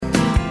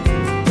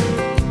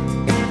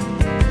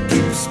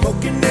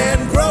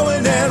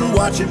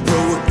watching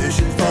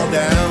Prohibition fall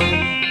down.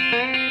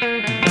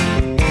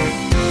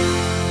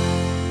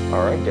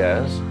 All right,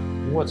 Gaz,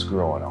 what's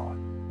growing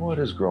on? What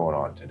is growing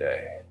on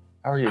today?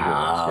 How are you doing,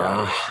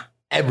 Scotty?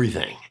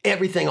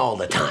 Everything all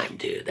the time,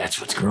 dude.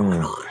 That's what's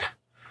growing on.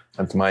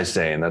 That's my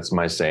saying.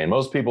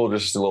 Most people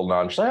just a little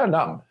nonchalant.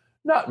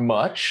 Not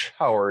much.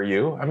 How are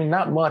you? I mean,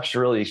 not much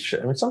really.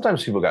 I mean,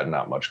 sometimes people got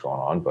not much going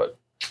on, but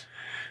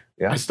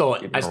yeah. I stole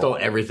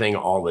everything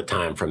all the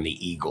time from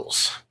the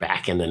Eagles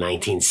back in the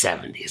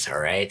 1970s. All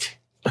right,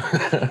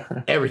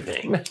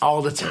 everything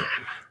all the time.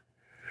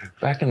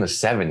 Back in the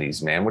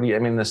 70s, man. What do you? I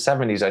mean, the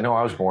 70s. I know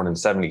I was born in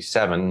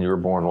 77. You were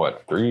born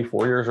what,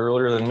 3-4 years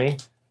earlier than me?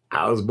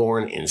 I was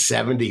born in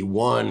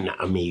 71,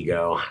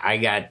 amigo.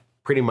 I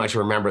pretty much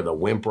remember the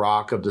wimp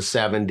rock of the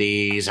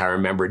 70s. I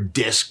remember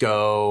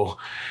disco.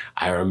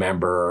 I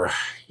remember,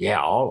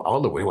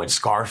 all the way when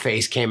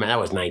Scarface came out. That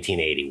was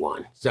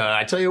 1981. So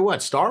I tell you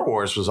what, Star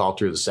Wars was all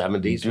through the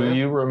 70s. Do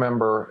you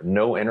remember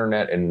no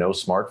internet and no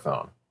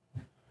smartphone?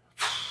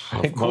 I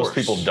think most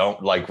people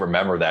don't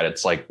remember that.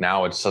 It's like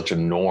now it's such a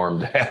norm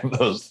to have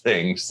those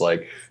things.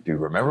 Like, do you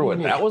remember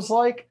what that was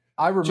like?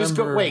 I remember. Just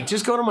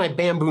go to my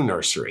bamboo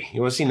nursery.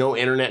 You want to see no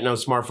internet, no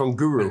smartphone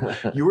guru.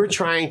 You were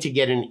trying to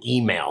get an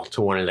email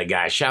to one of the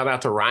guys. Shout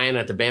out to Ryan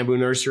at the bamboo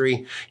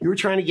nursery. You were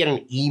trying to get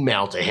an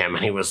email to him,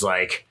 and he was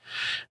like,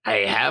 I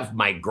have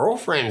my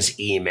girlfriend's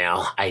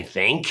email, I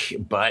think,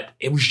 but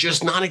it was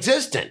just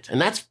non-existent. And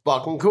that's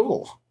fucking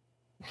cool.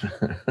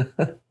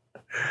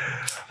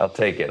 I'll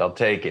take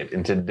it.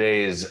 In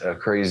today's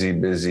crazy,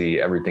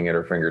 busy, everything at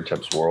our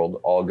fingertips world,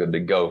 all good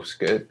to go.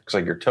 Good. Looks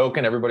like you're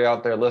token. Everybody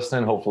out there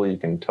listening, hopefully you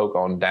can toke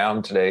on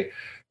down today.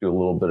 Do a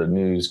little bit of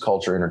news,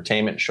 culture,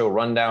 entertainment show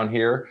rundown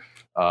here.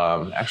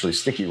 Actually,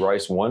 Sticky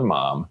Rice One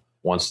Mom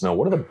wants to know,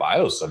 what are the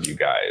bios of you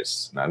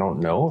guys? And I don't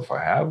know if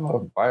I have a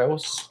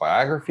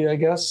biography, I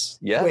guess.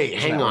 Yeah. Wait,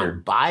 hang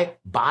on.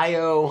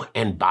 Bio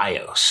and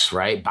BIOS,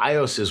 right?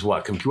 BIOS is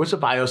what? What's a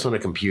BIOS on a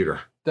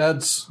computer?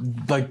 That's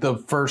like the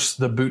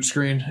boot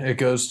screen it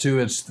goes to.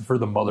 It's for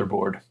the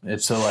motherboard.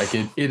 It's so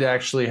it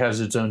actually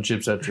has its own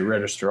chipset to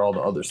register all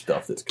the other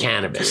stuff that's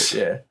cannabis.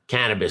 Yeah,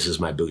 cannabis is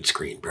my boot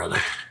screen, brother.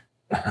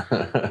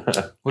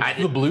 What's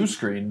the blue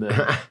screen then?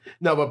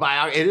 No,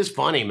 but it is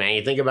funny, man.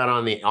 You think about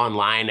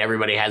online,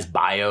 everybody has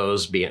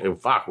bios.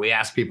 We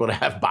ask people to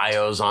have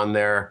bios on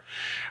their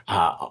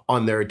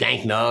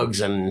dank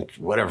nugs and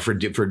whatever for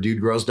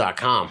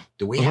dudegrows.com.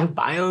 Do we have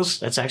bios?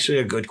 That's actually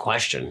a good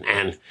question.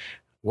 And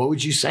what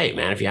would you say,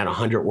 man, if you had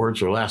 100 words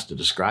or less to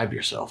describe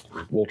yourself?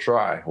 We'll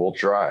try.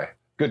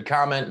 Good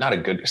comment. Not a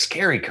good,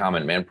 scary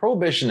comment, man.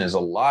 Prohibition is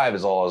alive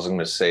is all I was going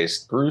to say.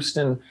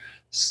 Screwston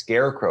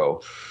Scarecrow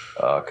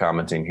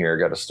commenting here.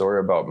 Got a story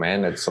about,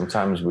 man, that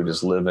sometimes we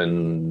just live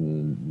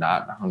in,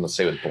 not, I'm going to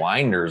say with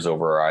blinders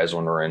over our eyes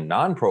when we're in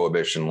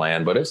non-prohibition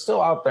land, but it's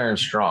still out there and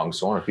strong.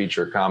 So I want to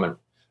feature a comment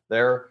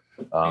there.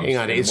 Hang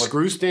on. Is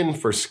Screwston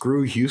for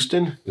Screw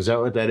Houston? Is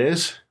that what that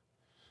is?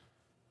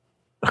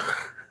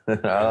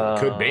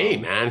 Could be,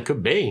 man.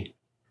 Could be.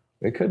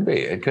 It could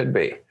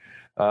be.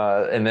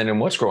 And then in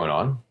what's going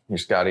on, your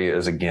Scotty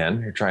is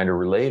you're trying to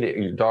relate it.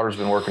 Your daughter's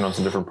been working on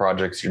some different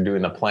projects. You're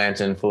doing the plant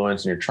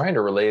influence, and you're trying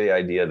to relay the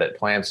idea that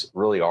plants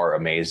really are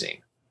amazing.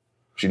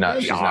 She's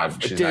not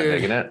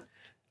digging it.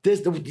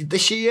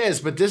 She is,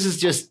 but this is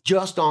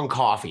just on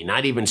coffee,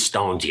 not even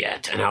stoned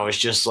yet. And I was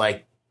just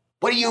like,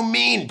 what do you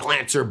mean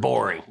plants are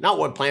boring? Not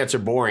what plants are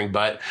boring,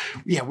 but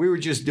yeah, we were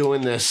just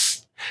doing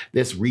this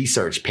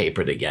research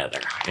paper together.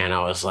 And I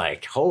was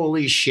like,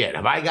 holy shit,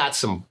 have I got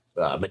some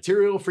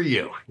material for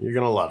you? You're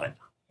going to love it.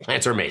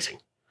 Plants are amazing.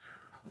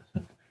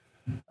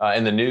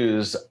 In the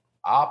news,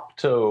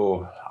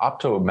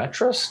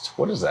 optometrist?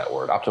 What is that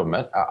word?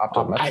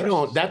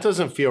 Optometrist? That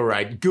doesn't feel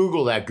right.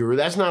 Google that, Guru.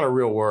 That's not a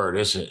real word,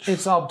 is it?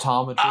 It's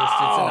optometrist.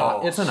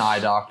 Oh. It's an eye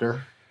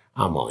doctor.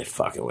 I'm only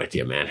fucking with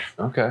you, man.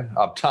 Okay.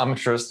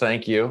 Optometrist,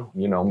 thank you.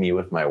 You know me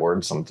with my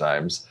words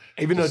sometimes.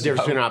 Even though there's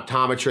been an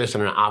optometrist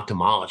and an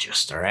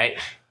ophthalmologist, all right?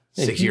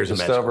 6 years of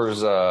med school.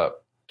 Discovers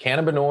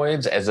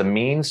cannabinoids as a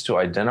means to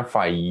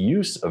identify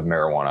use of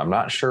marijuana. I'm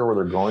not sure where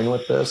they're going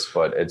with this,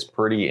 but it's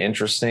pretty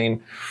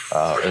interesting.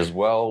 As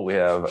well, we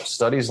have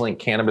studies link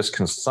cannabis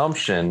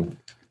consumption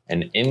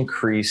and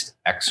increased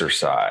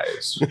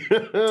exercise.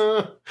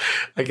 I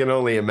can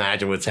only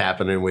imagine what's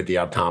happening with the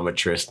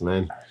optometrist,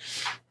 man.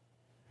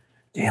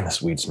 Damn,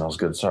 this weed smells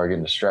good. Sorry,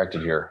 getting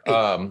distracted here.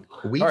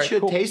 Weed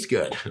should taste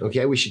good.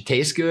 Okay, we should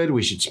taste good.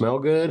 We should smell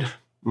good.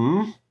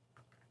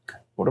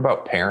 What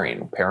about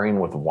pairing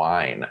with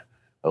wine?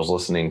 I was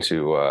listening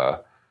to,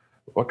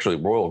 actually,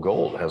 Royal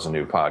Gold has a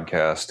new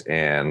podcast,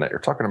 and they're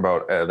talking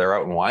about, they're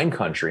out in wine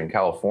country in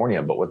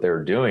California, but what they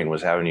were doing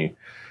was having you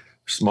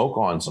smoke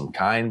on some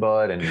kind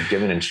bud and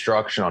giving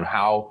instruction on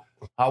how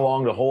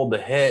long to hold the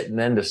hit and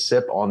then to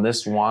sip on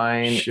this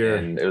wine. Sure.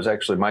 And it was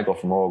actually Michael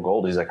from Royal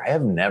Gold. He's like, I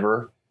have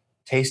never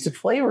tasted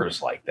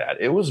flavors like that.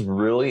 It was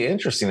really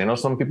interesting. I know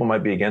some people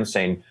might be against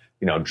saying,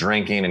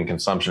 drinking and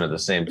consumption at the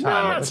same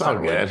time. No, that's all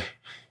good.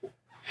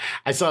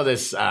 I saw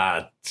this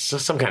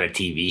some kind of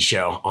TV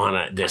show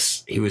on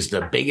this. He was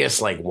the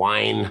biggest like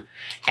wine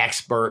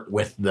expert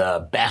with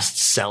the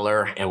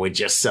bestseller and would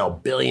just sell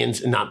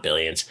billions, not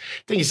billions.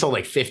 I think he sold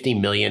like $50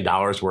 million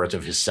worth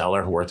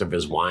of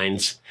his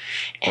wines,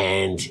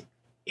 and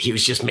he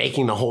was just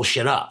making the whole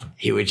shit up.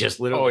 He would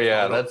just literally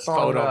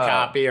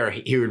photocopy, or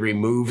he would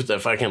remove the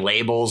fucking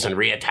labels and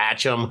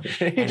reattach them.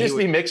 He'd just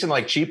be mixing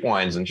like cheap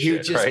wines and shit, he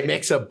would just right?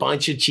 mix a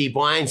bunch of cheap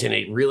wines, and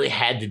it really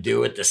had to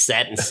do with the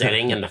set and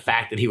setting and the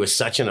fact that he was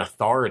such an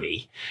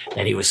authority,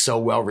 that he was so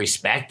well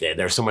respected.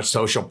 There's so much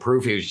social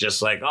proof. He was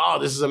just like, oh,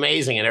 this is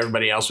amazing. And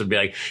everybody else would be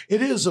like,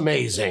 it is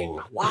amazing.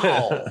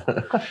 Wow.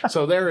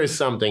 So there is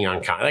something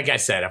uncommon. Like I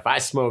said, if I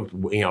smoked,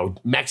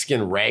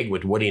 Mexican reg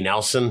with Woody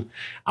Nelson,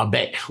 I'll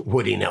bet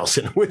Woody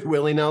Nelson with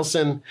Willie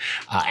Nelson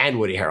and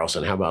Woody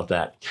Harrelson. How about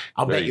that?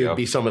 I'll bet you it'd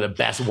be one of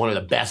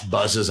the best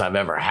buzzes I've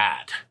ever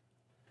had.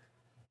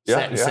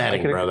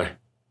 Setting, brother.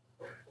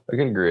 I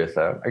can agree with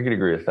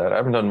that. I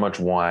haven't done much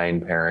wine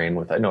pairing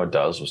with, I know it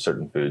does with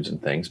certain foods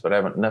and things, but I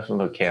haven't, nothing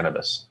with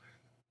cannabis.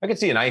 I could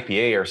see an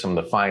IPA or some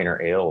of the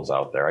finer ales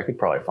out there. I could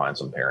probably find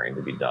some pairing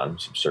to be done,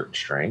 some certain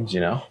strains,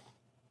 Does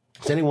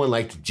anyone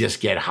like to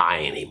just get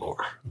high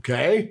anymore?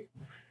 Okay.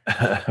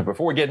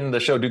 Before we get into the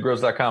show,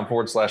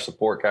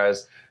 dudegrows.com/support,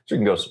 guys. So you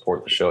can go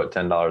support the show at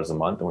 $10 a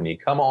month. And when you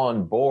come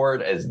on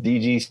board as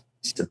DG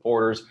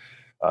supporters,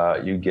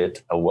 you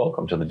get a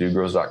welcome to the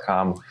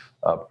dudegrows.com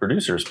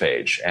producers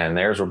page. And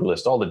there's where we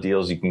list all the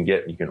deals you can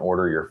get. You can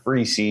order your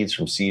free seeds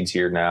from Seeds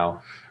Here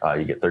Now.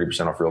 You get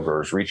 30% off Real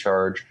Growers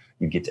Recharge.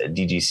 You get a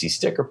DGC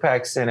sticker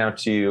pack sent out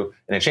to you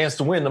and a chance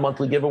to win the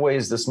monthly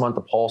giveaways this month,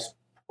 the Pulse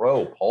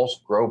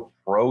Grow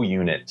Pro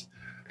unit.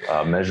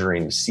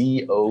 Measuring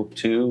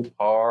CO2,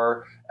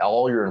 PAR,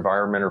 all your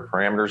environmental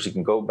parameters. You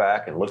can go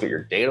back and look at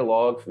your data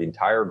log for the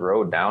entire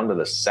grow down to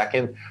the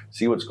second,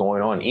 see what's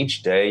going on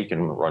each day. You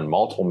can run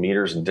multiple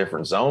meters in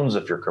different zones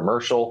if you're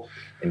commercial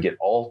and get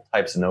all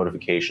types of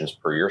notifications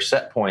per your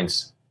set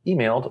points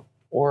emailed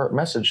or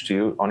messaged to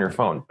you on your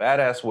phone.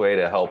 Badass way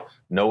to help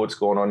know what's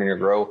going on in your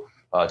grow.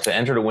 To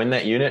enter to win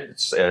that unit,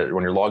 it's,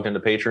 when you're logged into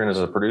Patreon as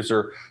a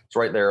producer, it's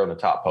right there on the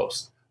top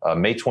post.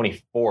 May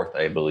 24th,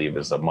 I believe,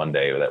 is a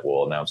Monday that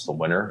we'll announce the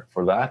winner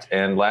for that.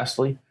 And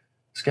lastly,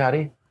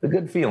 Scotty, the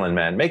good feeling,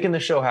 man. Making the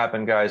show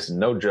happen, guys.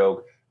 No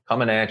joke.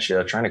 Coming at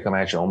you, trying to come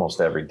at you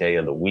almost every day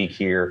of the week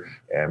here.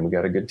 And we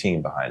got a good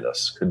team behind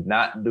us. Could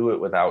not do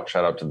it without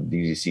shout out to the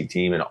DGC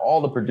team and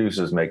all the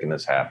producers making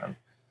this happen.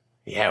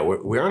 Yeah,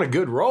 we're on a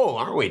good roll,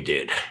 aren't we,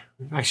 dude?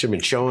 I've actually been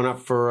showing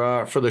up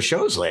for the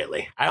shows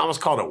lately. I almost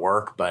called it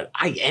work, but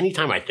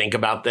anytime I think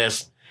about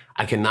this,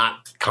 I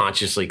cannot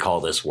consciously call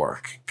this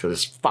work because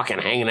it's fucking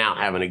hanging out,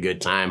 having a good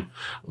time,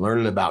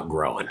 learning about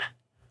growing.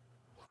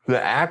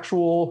 The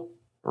actual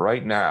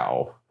right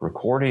now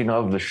recording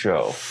of the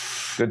show,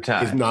 good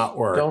time. It's not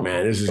work,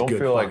 man. This is don't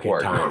good feel like fucking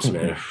work. times,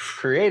 man.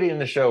 Creating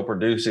the show,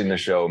 producing the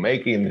show,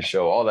 making the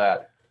show, all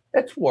that.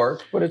 It's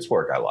work, but it's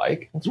work I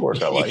like. It's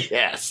work I like.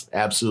 Yes,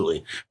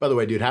 absolutely. By the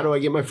way, dude, how do I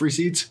get my free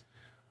seeds?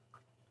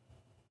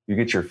 You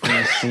get your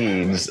free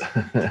seeds.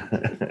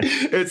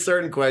 It's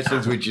certain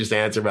questions we just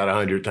answer about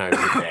 100 times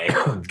a day.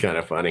 It's kind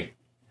of funny.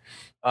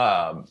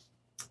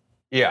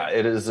 Yeah,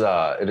 it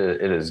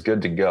is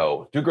good to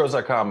go.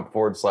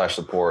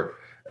 dudegrows.com/support.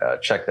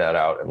 Check that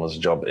out. And let's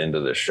jump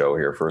into this show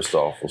here. First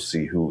off, we'll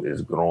see who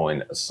is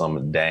growing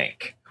some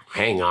dank.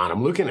 Hang on.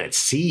 I'm looking at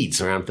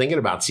seeds, or I'm thinking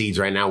about seeds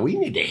right now. We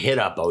need to hit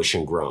up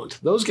Ocean Grown.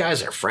 Those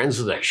guys are friends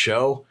of the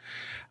show.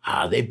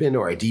 They've been to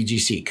our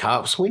DGC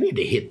Cups. We need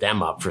to hit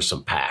them up for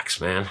some packs,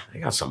 man. They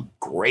got some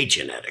great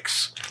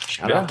genetics.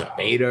 Shout out to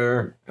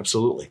Bader.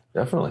 Absolutely.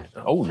 Definitely.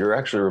 Oh, you're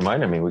actually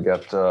reminding me. We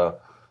got a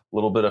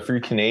little bit of free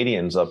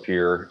Canadians up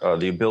here.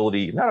 The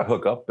ability, not a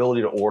hookup,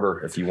 ability to order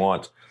if you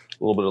want.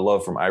 A little bit of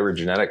love from Ira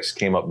Genetics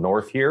came up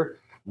north here.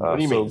 What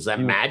do you mean? Is that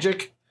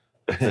magic?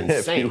 That's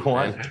insane, if you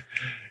want,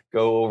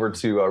 go over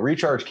to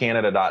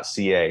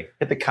rechargecanada.ca,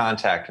 hit the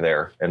contact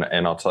there,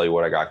 and I'll tell you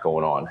what I got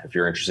going on. If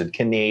you're interested,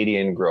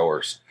 Canadian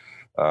growers.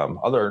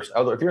 Other,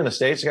 if you're in the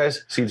States,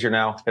 guys, Seeds Here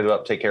Now, hit it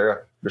up, take care of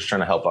it. Just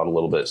trying to help out a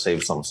little bit,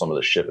 save some of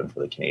the shipping for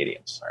the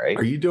Canadians. All right.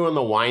 Are you doing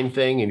the wine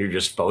thing and you're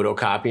just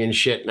photocopying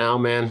shit now,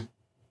 man?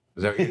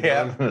 Is that what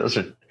you're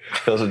doing?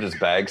 Those are just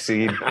bag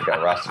seed. I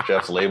got Rasta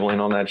Jeff's labeling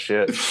on that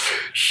shit.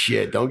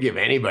 Shit, don't give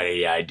anybody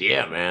the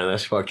idea, man.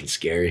 That's fucking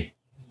scary.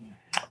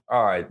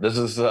 All right, this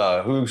is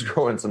who's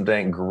growing some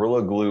dank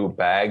Gorilla Glue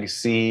bag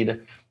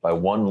seed by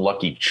One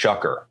Lucky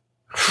Chucker.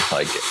 I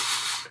like it.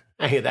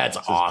 Hey, that's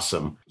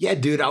awesome. Yeah,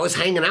 dude, I was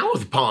hanging out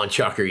with Paul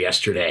Chucker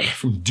yesterday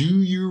from Do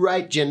You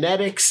Right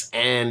Genetics,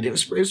 and it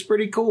was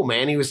pretty cool,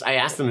 man. I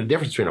asked him the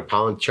difference between a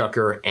Pollen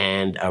Chucker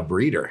and a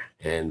breeder,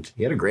 and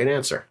he had a great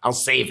answer. I'll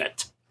save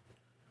it.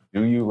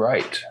 Do you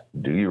right.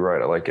 Do you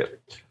right. I like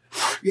it.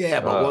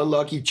 Yeah, but One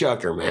Lucky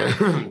Chucker,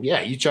 man.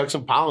 Yeah, you chuck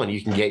some pollen,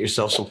 you can get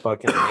yourself some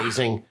fucking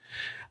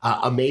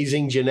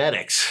amazing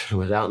genetics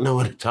without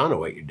knowing a ton of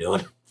what you're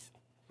doing.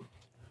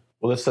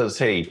 Well, this says,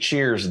 hey,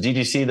 cheers,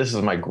 DGC. This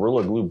is my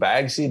Gorilla Glue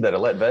bag seed that I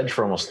let veg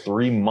for almost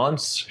 3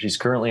 months. She's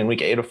currently in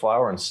week 8 of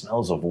flower and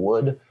smells of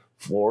wood,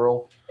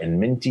 floral, and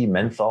minty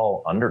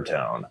menthol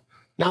undertone.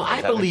 Now,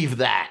 I believe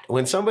that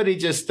when somebody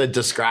just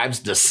describes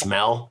the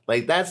smell,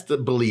 like that's the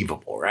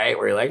believable, right?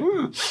 Where you're like,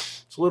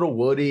 it's a little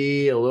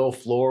woody, a little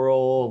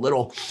floral, a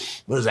little,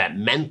 what is that,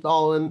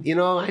 menthol? And,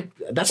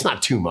 that's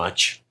not too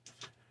much.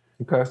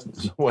 Okay.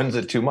 When's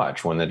it too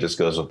much? When it just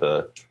goes with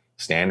the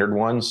standard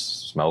ones?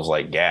 Smells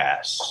like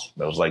gas.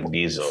 Smells like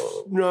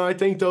diesel. No, I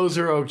think those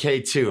are okay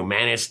too,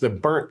 man. It's the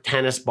burnt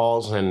tennis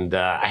balls, and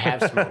I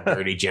have smelled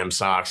dirty gym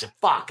socks.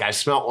 Fuck, I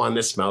smelled one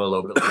that smelled a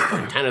little bit like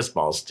burnt tennis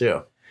balls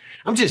too.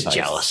 I'm just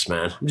jealous,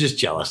 man. I'm just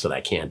jealous that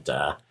I can't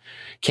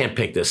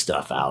pick this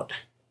stuff out.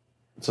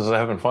 So I was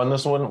having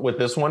fun with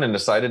this one and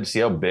decided to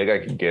see how big I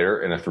could get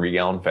her in a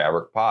 3-gallon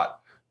fabric pot.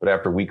 But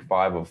after week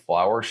 5 of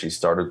flower, she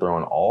started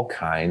throwing all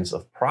kinds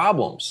of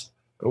problems.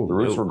 Oh, the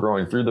roots were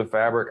growing through the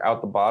fabric out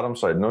the bottom,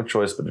 so I had no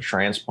choice but to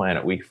transplant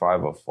at week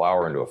 5 of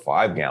flower into a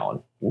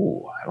 5-gallon.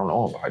 Ooh, I don't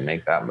know if I'd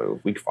make that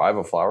move. Week 5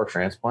 of flower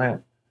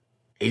transplant?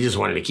 He just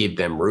wanted to keep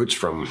them roots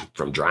from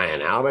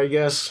drying out, I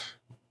guess.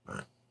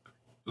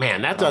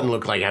 Man, that doesn't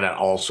look like it had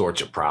all sorts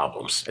of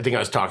problems. I think I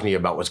was talking to you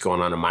about what's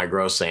going on in my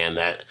grow, saying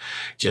that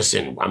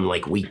I'm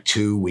like week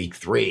 2, week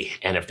 3,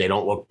 and if they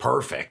don't look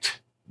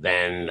perfect,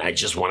 then I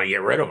just want to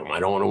get rid of them. I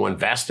don't want to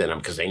invest in them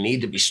because they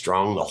need to be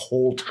strong the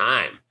whole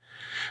time.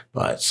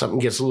 But something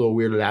gets a little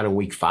weirded out in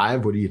week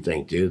 5. What do you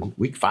think, dude?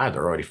 Week 5,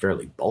 they're already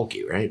fairly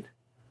bulky, right?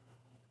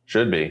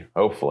 Should be,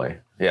 hopefully.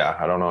 Yeah,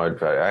 I don't know.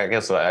 I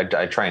guess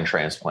I try and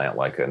transplant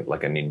like a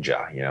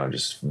ninja,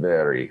 just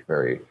very,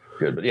 very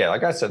good. But yeah,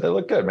 like I said, they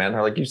look good, man.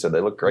 Or like you said,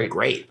 they look great.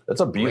 Great. That's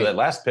a beauty. That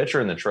last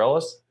picture in the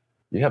trellis,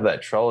 you have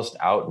that trellised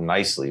out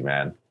nicely,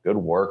 man. Good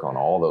work on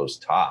all those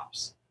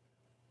tops.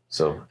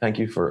 So thank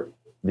you for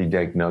the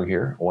dank nug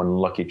here. One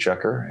lucky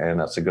checker, and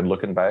that's a good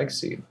looking bag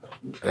seed.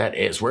 That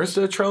is. Where's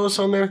the trellis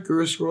on there?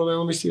 Guru, scroll down.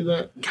 Let me see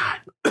that. God,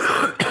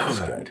 that's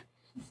good.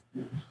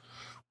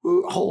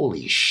 Ooh,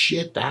 holy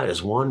shit, that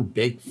is one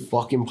big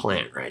fucking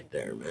plant right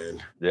there,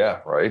 man.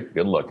 Yeah, right.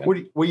 Good looking.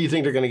 What do you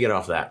think they're going to get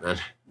off that, man?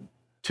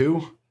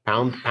 2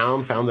 pound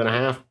and a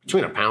half?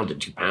 Between a pound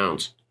and 2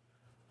 pounds.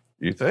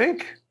 You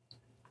think?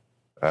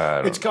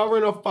 It's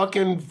covering a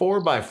fucking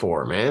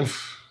 4x4, man.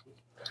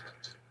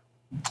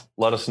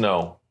 Let us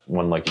know,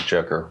 one lucky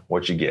checker,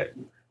 what you get.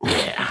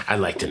 Yeah, I'd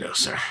like to know,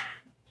 sir.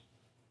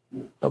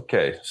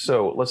 Okay,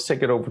 so let's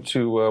take it over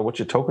to what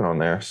you're token on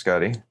there,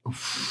 Scotty.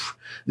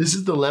 This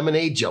is the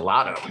lemonade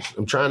gelato.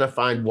 I'm trying to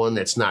find one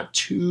that's not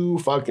too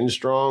fucking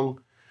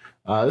strong.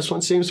 This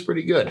one seems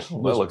pretty good. That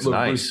looks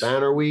nice. Blue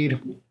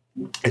Spannerweed.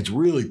 It's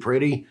really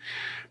pretty.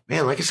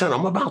 Man, like I said,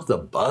 I'm about the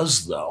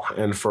buzz, though.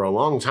 And for a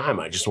long time,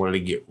 I just wanted to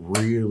get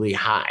really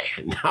high.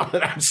 And now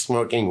that I'm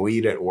smoking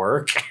weed at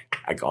work,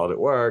 I called it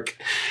work.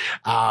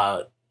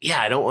 I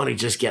don't want to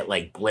just get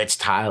like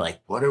blitzed high. Like,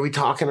 what are we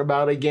talking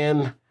about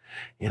again?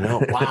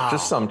 Wow.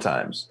 Just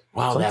sometimes.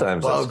 Wow,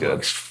 sometimes that bug that's good.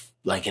 Looks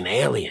like an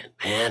alien,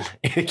 man.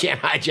 You can't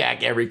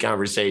hijack every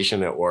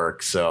conversation at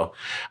work. So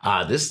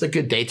this is a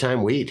good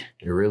daytime weed.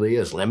 It really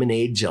is.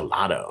 Lemonade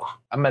gelato.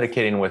 I'm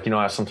medicating with,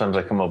 sometimes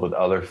I come up with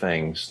other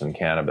things than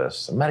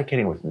cannabis. I'm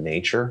medicating with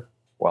nature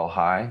while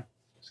high,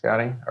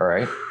 Scotty. All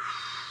right.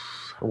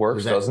 It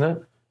works, doesn't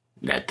it?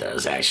 That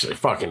does, actually.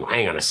 Fucking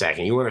hang on a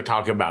second. You want to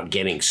talk about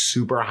getting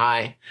super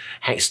high?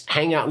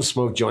 Hang out and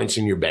smoke joints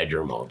in your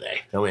bedroom all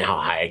day. Tell me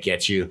how high it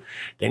gets you.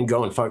 Then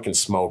go and fucking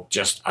smoke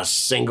just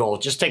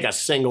take a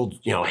single,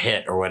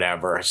 hit or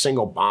whatever, a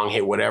single bong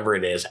hit, whatever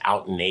it is,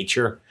 out in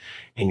nature.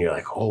 And you're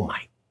like, oh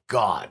my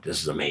God,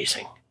 this is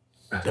amazing.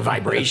 The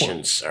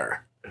vibrations, sir.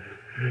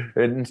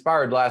 It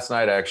inspired last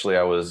night, actually.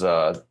 I was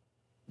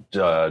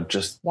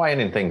just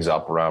winding things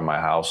up around my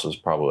house. It was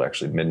probably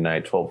actually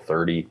midnight,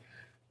 12:30.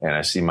 And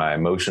I see my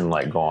motion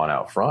light go on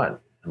out front.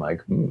 I'm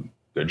like,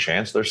 good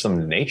chance there's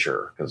some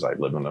nature because I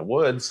live in the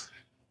woods.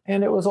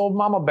 And it was old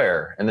Mama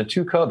Bear and the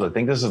 2 cubs. I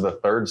think this is the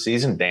 3rd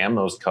season. Damn,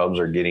 those cubs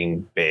are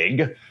getting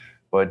big.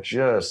 But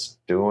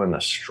just doing the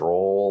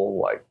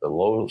stroll, like the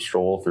low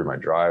stroll through my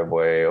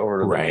driveway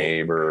over to the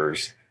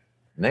neighbors.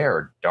 And they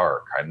are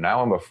dark.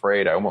 Now I'm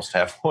afraid I almost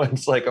have one.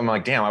 I'm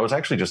like, damn, I was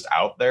actually just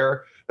out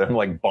there. Then I'm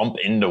like bump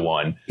into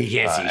one. You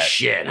can't see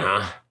shit,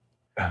 huh?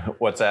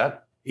 What's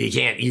that?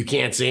 You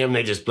can't see them.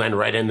 They just blend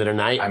right into the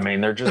night. I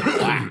mean, they're just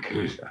black.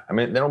 I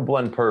mean, they don't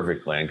blend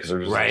perfectly because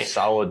they're just a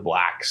solid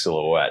black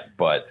silhouette.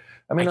 But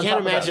I mean, I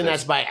can't imagine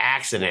that's by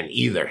accident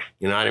either.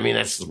 You know what I mean?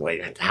 That's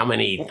like how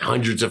many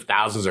hundreds of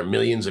thousands or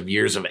millions of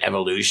years of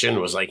evolution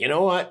was like, you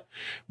know what?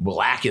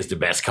 Black is the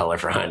best color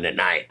for hunting at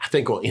night. I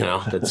think,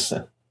 that's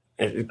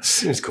it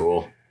seems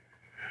cool.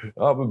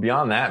 Oh, but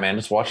beyond that, man,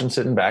 just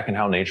sitting back and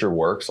how nature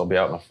works. I'll be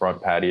out in the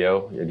front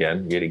patio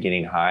again,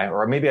 getting high,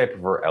 or maybe I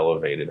prefer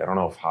elevated. I don't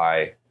know if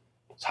high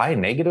is high a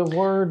negative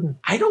word.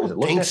 I don't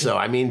think so.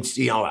 I mean,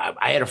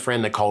 I had a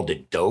friend that called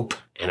it dope,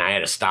 and I had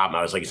to stop him.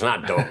 I was like, it's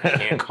not dope. You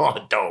can't call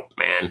it dope,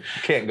 man.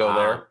 Can't go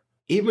there.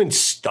 Even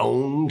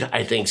stoned,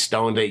 I think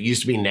stoned, it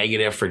used to be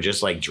negative for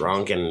just like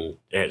drunk and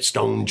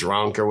stone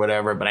drunk or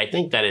whatever, but I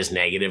think that is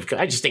negative.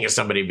 I just think of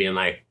somebody being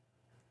like,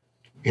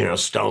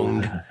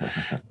 stoned.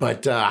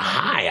 But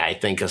high, I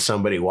think of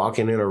somebody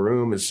walking in a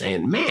room and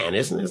saying, man,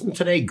 isn't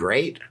today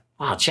great?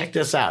 wow, check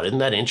this out. Isn't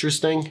that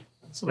interesting?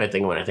 That's what I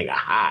think when I think of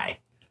high.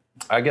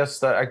 I guess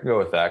that I can go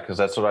with that because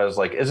that's what I was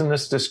like. Isn't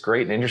this just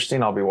great and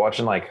interesting? I'll be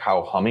watching like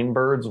how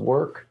hummingbirds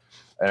work,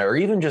 or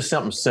even just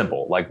something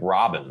simple like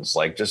robins.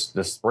 Like just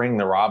the spring,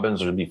 the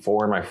robins would be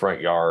 4 in my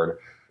front yard.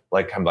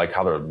 Like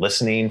how they're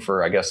listening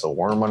for, I guess, a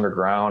worm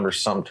underground or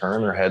something,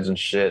 turning their heads and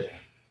shit.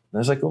 And I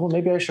was like, well,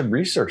 maybe I should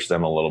research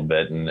them a little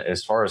bit. And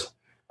as far as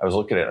I was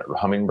looking at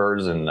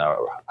hummingbirds and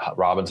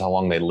robins, how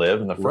long they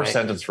live, and the first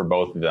sentence for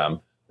both of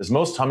them is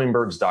most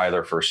hummingbirds die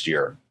their first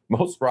year.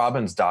 Most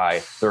robins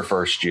die their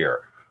first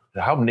year.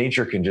 How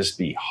nature can just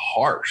be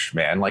harsh,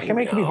 man. Like, it can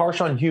be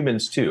harsh on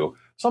humans too.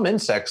 Some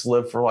insects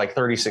live for like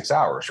 36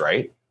 hours,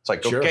 right? It's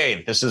like,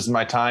 okay, this is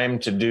my time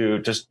to do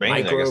just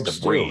mainly, I guess,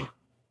 to breed.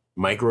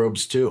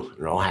 Microbes too.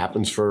 It all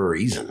happens for a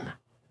reason.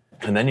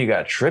 And then you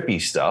got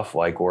trippy stuff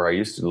like where I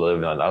used to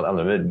live on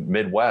the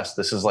Midwest.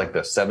 This is like the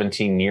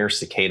 17-year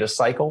cicada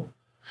cycle.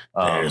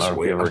 I don't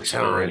know if you ever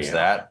experienced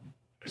that.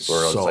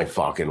 Where it's like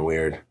fucking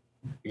weird.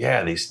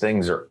 Yeah, these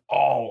things are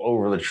all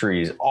over the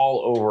trees,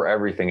 all over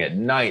everything. At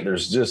night,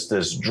 there's just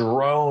this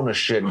drone of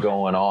shit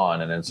going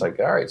on. And it's like,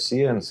 all right, see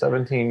you in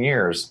 17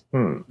 years.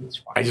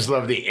 I just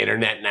love the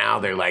internet now.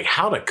 They're like,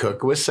 how to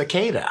cook with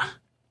cicada.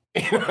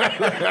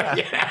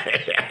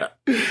 yeah.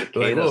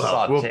 Like,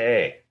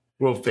 saute.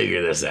 We'll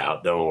figure this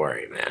out. Don't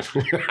worry, man.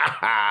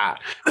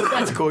 But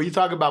that's cool. You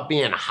talk about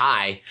being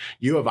high.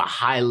 You have a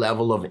high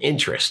level of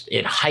interest.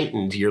 It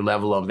heightened your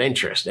level of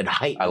interest. It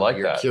heightened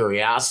your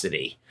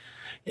curiosity.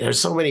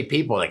 There's so many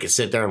people that can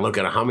sit there and look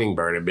at a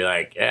hummingbird and be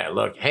like, yeah,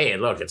 look,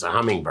 it's a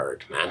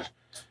hummingbird, man.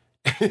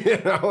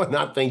 And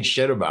not think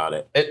shit about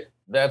it.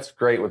 That's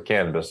great with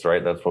cannabis,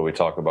 right? That's what we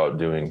talk about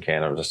doing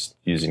cannabis,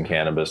 using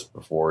cannabis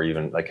before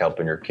even like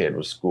helping your kid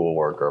with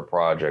schoolwork or a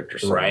project or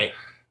something. Right.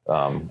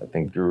 I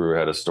think Guru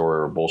had a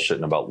story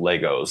bullshitting about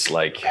Legos.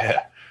 Like,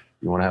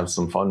 you want to have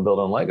some fun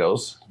building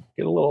Legos,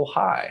 get a little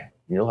high.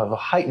 You'll have a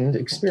heightened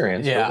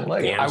experience building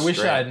Legos. I wish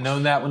I had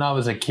known that when I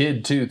was a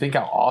kid, too. Think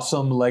how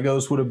awesome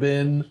Legos would have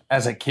been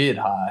as a kid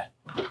high.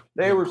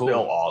 They were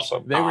still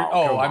awesome. They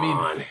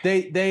were.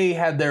 They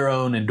had their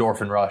own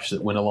endorphin rush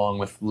that went along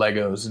with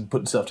Legos and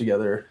putting stuff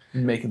together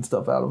and making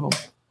stuff out of them.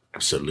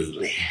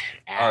 Absolutely.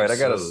 All right, I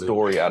got a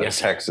story out of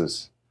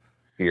Texas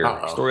here.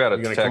 Story out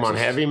of Texas. Come on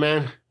heavy,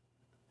 man?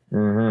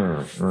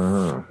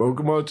 Don't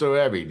come on so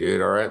heavy,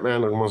 dude. All right,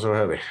 man? Don't come on so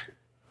heavy.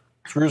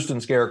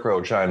 Scrooston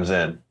Scarecrow chimes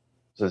in.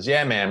 Says,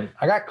 yeah, man,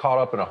 I got caught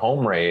up in a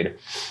home raid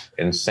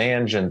in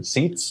San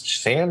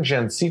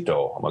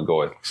Jacinto. I'm going to go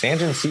with San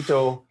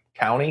Jacinto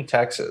County,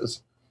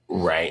 Texas.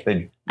 Right.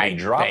 I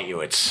bet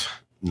you it's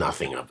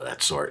nothing of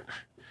that sort.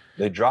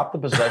 They dropped the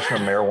possession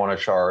of marijuana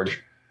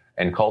charge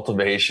and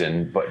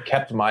cultivation, but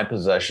kept my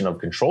possession of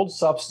controlled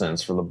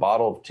substance for the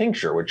bottle of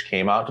tincture, which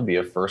came out to be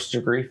a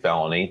first-degree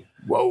felony,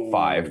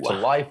 5 to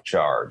life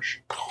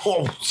charge.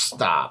 Oh,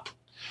 stop.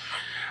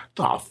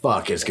 What the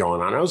fuck is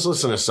going on? I was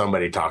listening to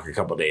somebody talk a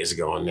couple days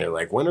ago, and they're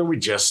like, when are we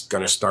just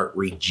going to start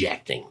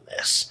rejecting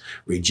this?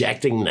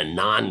 Rejecting the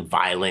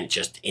non-violent,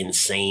 just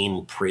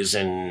insane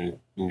prison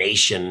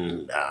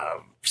nation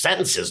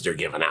sentences they're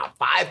giving out.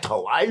 5 to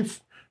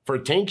life for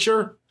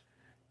tincture?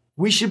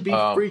 We should be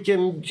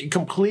freaking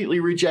completely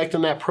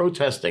rejecting that,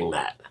 protesting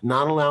that,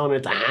 not allowing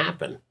it to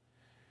happen.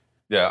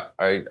 Yeah,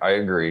 I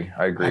agree.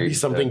 That'd be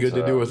something good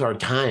to do with our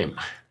time.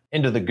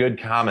 Into the good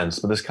comments,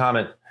 but this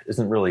comment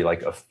isn't really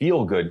like a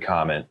feel-good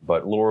comment,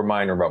 but a little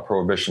reminder about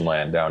Prohibition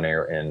Land down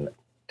there in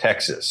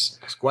Texas.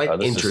 It's quite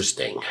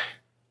interesting.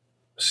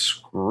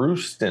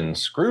 Scrooston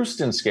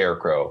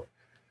Scarecrow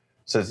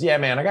says, yeah,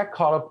 man, I got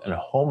caught up in a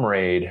home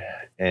raid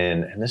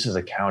and this is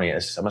a county.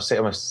 I'm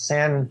a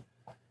San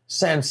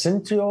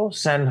Jacinto.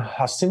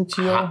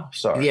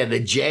 Sorry. Yeah, the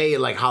J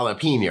like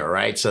jalapeno,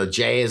 right? So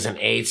J is an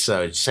 8,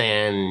 so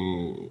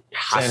San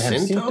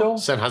Jacinto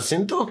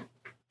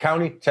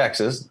County,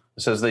 Texas.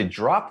 It says they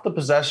dropped the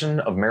possession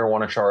of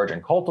marijuana charge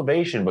and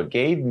cultivation, but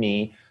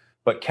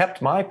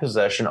kept my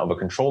possession of a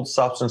controlled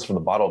substance from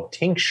the bottle of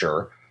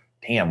tincture,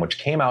 which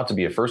came out to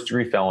be a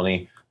first-degree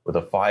felony with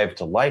a 5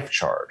 to life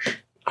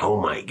charge.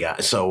 Oh my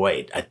God. So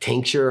wait, a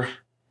tincture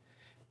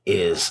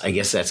is, I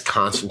guess that's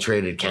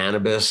concentrated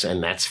cannabis,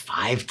 and that's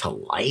 5 to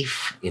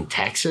life in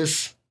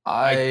Texas?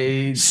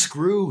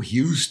 Screw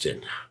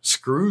Houston.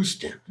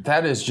 Scrooston.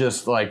 That is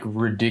just like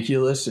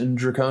ridiculous and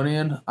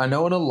draconian. I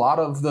know in a lot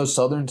of those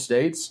southern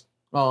states,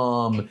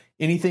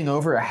 anything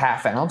over a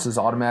half ounce is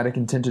automatic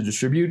intent to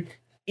distribute.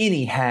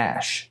 Any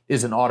hash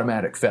is an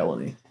automatic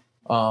felony.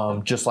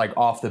 Just like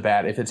off the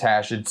bat, if it's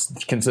hash, it's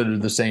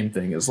considered the same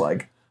thing as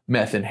like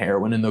meth and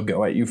heroin, and they'll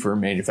go at you for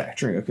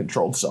manufacturing a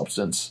controlled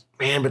substance.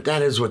 Man, but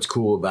that is what's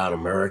cool about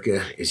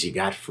America is you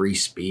got free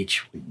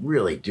speech. We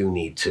really do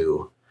need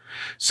to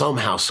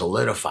somehow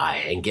solidify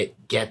and get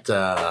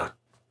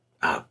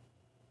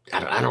I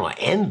don't know,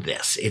 end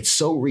this. It's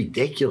so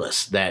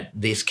ridiculous that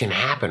this can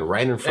happen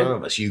right in front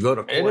of us. You go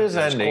to court, it is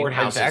ending.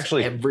 Courthouses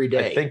actually every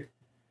day.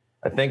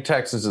 I think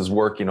Texas is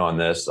working on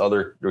this.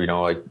 Other,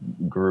 like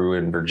Guru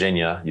in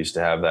Virginia used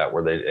to have that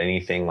where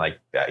anything like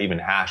that, even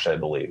hash, I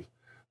believe,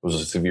 was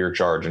a severe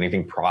charge.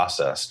 Anything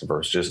processed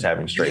versus just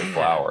having straight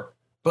flour.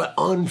 but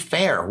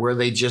unfair, where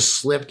they just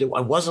slipped. It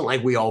wasn't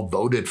like we all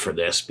voted for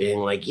this, being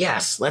like,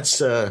 yes,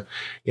 let's,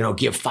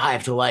 give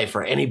 5 to life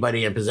for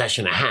anybody in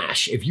possession of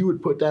hash. If you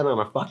would put that on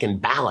a fucking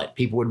ballot,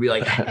 people would be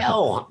like,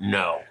 hell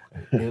no.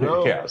 You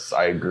know? Yes,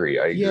 I agree.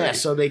 Yeah,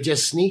 so they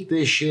just sneak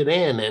this shit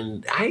in.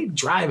 And I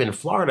drive in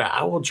Florida.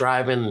 I will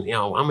drive in,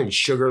 I'm in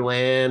Sugar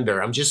Land,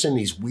 or I'm just in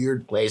these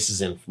weird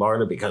places in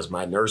Florida because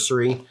my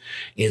nursery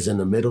is in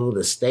the middle of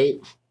the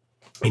state.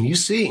 And you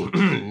see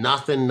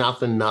nothing,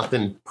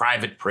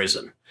 private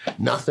prison.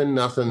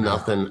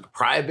 Nothing,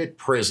 private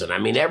prison. I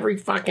mean, every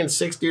fucking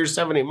 60 or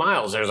 70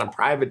 miles, there's a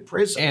private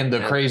prison. And the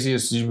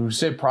craziest, you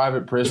say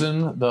private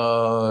prison,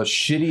 the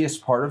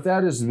shittiest part of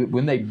that is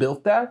when they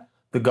built that,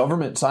 the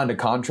government signed a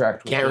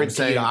contract with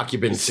guaranteed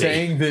occupancy,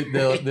 saying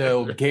that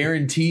they'll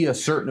guarantee a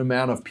certain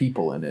amount of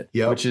people in it,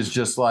 which is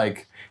just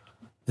like,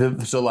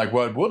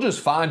 we'll just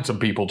find some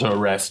people to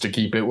arrest to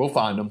keep it. We'll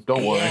find them.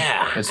 Don't worry.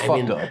 It's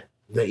fucked up.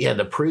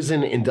 The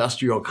prison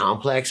industrial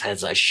complex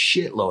has a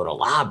shitload of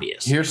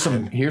lobbyists.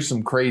 Here's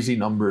some crazy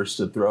numbers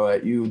to throw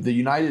at you. The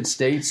United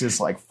States is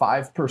like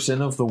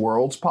 5% of the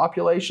world's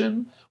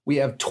population. We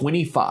have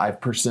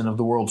 25% of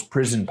the world's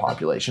prison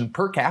population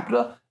per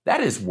capita. That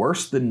is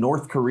worse than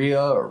North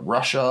Korea or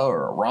Russia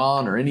or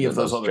Iran or any of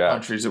those other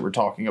countries that we're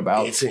talking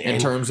about in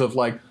terms of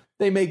like,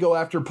 they may go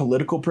after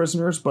political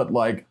prisoners, but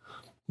like,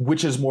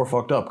 which is more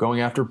fucked up,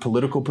 going after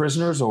political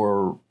prisoners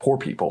or poor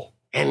people?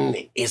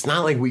 And it's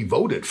not like we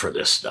voted for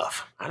this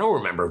stuff. I don't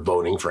remember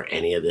voting for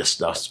any of this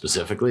stuff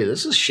specifically.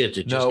 This is shit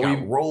that just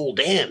got rolled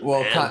in.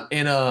 Well,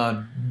 in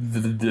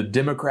the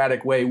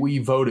democratic way, we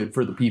voted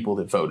for the people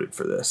that voted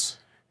for this.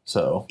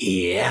 So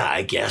yeah,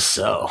 I guess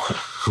so.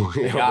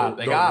 They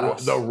got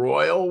us. The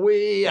royal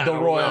we. The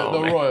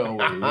royal we.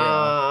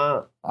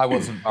 Yeah. I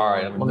wasn't. All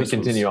right, let me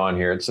continue on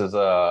here. It says,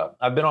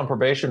 I've been on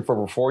probation for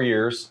over 4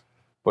 years.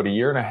 But a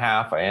year and a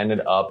half, I ended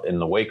up in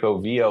the Waco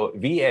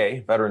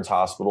VA Veterans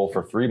Hospital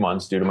for 3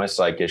 months due to my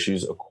psych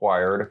issues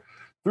acquired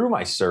through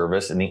my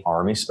service in the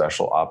Army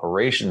Special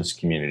Operations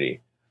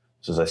community.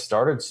 So as I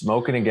started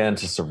smoking again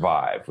to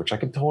survive, which I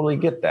could totally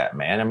get that,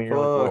 man. I mean,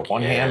 you're like,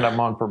 one hand I'm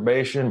on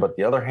probation, but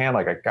the other hand,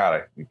 like I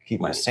gotta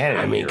keep my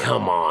sanity. I mean,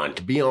 come on.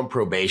 To be on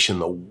probation,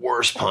 the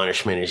worst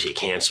punishment is you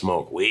can't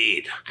smoke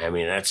weed. I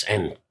mean,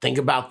 and think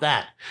about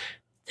that.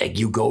 Like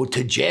you go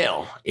to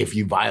jail. If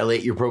you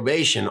violate your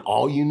probation,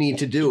 all you need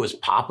to do is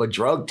pop a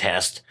drug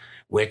test,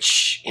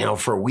 which,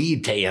 for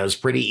weed is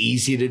pretty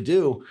easy to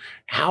do.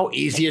 How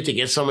easy is it to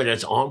get somebody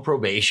that's on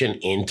probation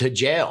into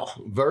jail?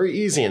 Very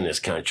easy in this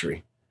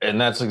country.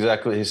 And that's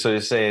exactly, so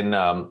he's saying,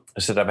 I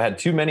said, I've had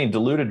too many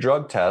diluted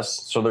drug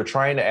tests. So they're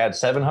trying to add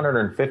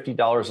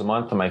 $750 a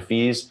month to my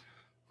fees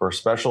for a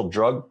special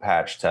drug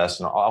patch test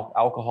and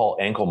alcohol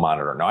ankle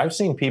monitor. Now I've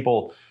seen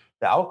people,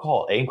 the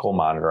alcohol ankle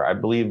monitor, I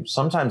believe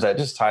sometimes that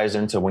just ties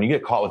into when you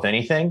get caught with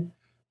anything,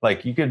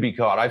 like you could be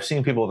caught. I've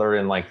seen people that are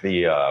in like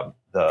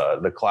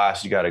the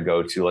class you got to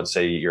go to. Let's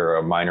say you're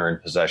a minor in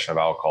possession of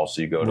alcohol.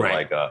 So you go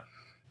to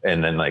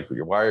and then like,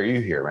 why are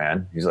you here,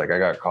 man? He's like, I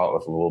got caught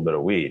with a little bit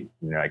of weed.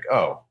 And you're like,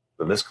 oh,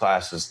 but this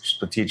class is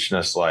teaching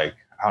us like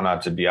how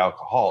not to be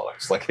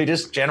alcoholics. Like they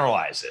just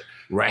generalize it.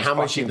 Right. How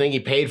much do you think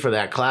he paid for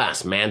that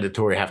class?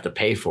 Mandatory have to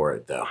pay for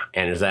it, though.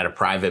 And is that a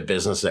private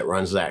business that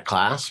runs that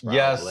class? Probably.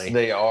 Yes,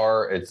 they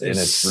are. It's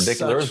ridiculous.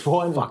 There's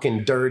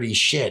fucking dirty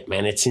shit,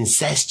 man. It's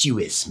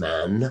incestuous,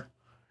 man.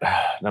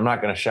 And I'm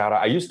not going to shout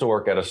out. I used to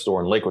work at a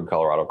store in Lakewood,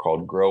 Colorado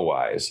called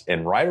GrowWise.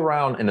 And right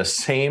around in the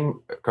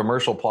same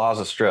commercial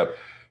plaza strip,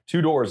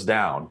 2 doors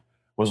down,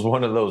 was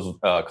one of those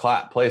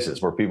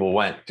places where people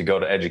went to go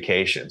to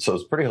education. So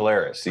it's pretty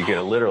hilarious. You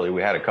get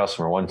we had a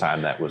customer one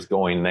time that was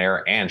going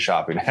there and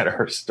shopping at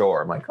our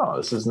store. I'm like, oh,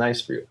 this is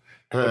nice for you.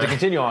 But to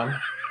continue on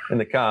in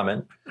the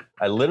comment,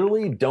 I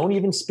literally don't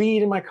even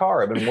speed in my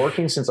car. I've been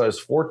working since I was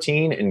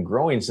 14 and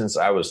growing since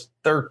I was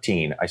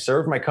 13. I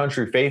served my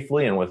country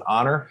faithfully and with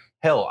honor.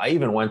 Hell, I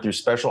even went through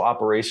special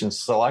operations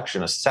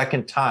selection a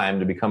second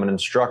time to become an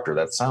instructor.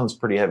 That sounds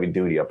pretty heavy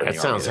duty up in the Army.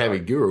 That sounds heavy,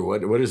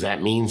 Guru. What does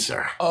that mean,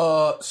 sir?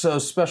 So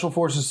special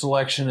forces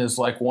selection is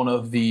like one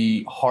of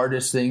the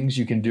hardest things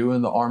you can do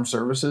in the armed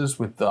services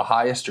with the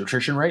highest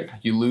attrition rate.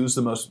 You lose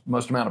the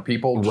most amount of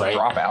people, just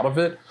drop out of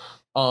it.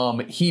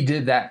 He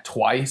did that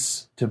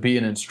twice to be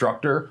an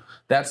instructor.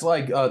 That's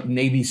like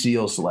Navy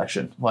SEAL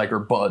selection, or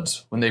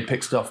BUDS, when they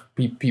pick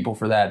people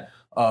for that.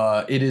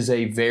 It is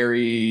a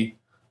very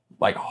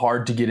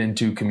hard to get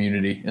into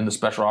community in the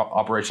special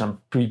operation.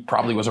 He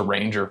probably was a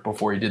ranger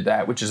before he did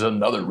that, which is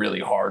another really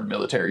hard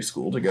military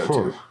school to go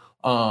to.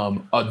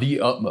 The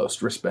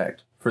utmost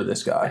respect for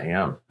this guy.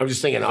 Yeah. I'm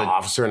just thinking,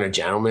 Officer and a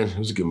Gentleman. It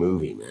was a good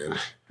movie, man.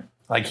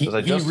 He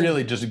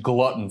really just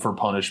glutton for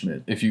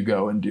punishment if you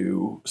go and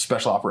do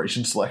special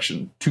operations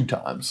selection 2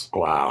 times.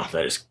 Wow,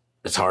 it's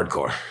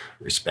hardcore.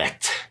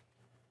 Respect.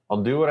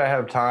 I'll do what I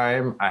have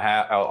time.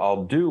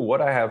 I'll do what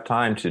I have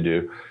time to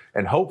do.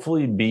 And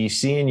hopefully be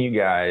seeing you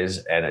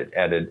guys at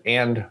a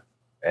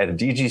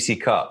DGC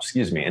Cup,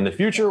 in the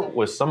future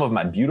with some of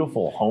my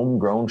beautiful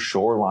homegrown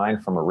shoreline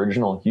from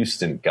original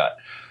Houston gut.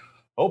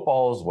 Hope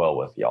all is well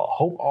with y'all.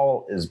 Hope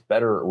all is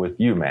better with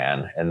you,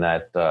 man. And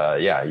that,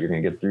 you're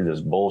going to get through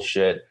this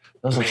bullshit.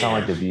 Doesn't sound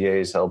like the VA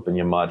is helping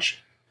you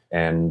much.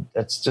 And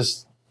that's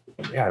just,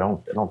 I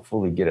don't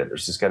fully get it.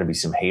 There's just got to be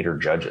some hater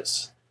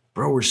judges.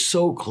 Bro, we're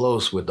so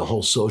close with the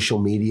whole social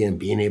media and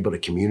being able to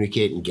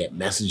communicate and get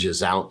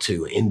messages out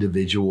to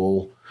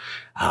individuals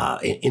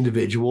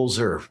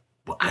or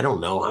I don't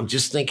know. I'm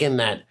just thinking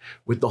that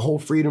with the whole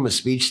freedom of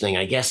speech thing,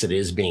 I guess it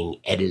is being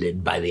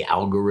edited by the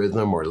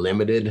algorithm or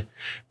limited.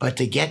 But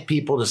to get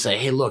people to say,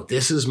 hey, look,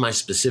 this is my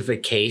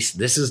specific case.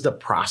 This is the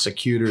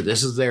prosecutor.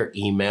 This is their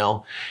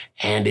email.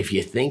 And if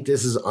you think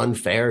this is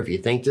unfair, if you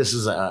think this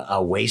is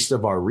a waste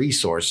of our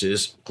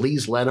resources,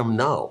 please let them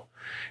know.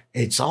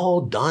 It's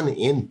all done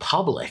in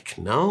public,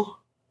 no?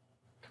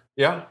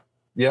 Yeah,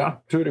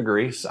 to a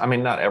degree. I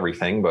mean, not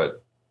everything,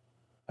 but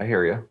I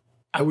hear you.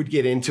 I would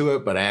get into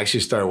it, but I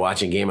actually started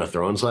watching Game of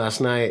Thrones last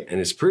night, and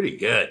it's pretty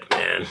good,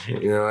 man.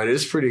 You know, it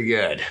is pretty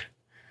good.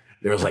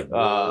 There was like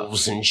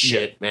wolves and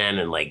shit, man,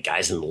 and like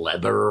guys in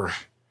leather.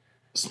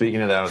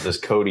 Speaking of that, this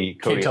Cody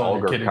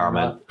Alger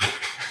comment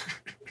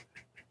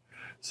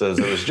says,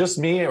 it was just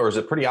me, or is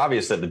it pretty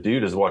obvious that the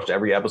dude has watched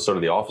every episode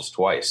of The Office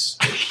twice?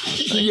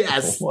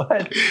 Yes.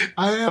 What?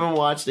 I haven't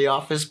watched The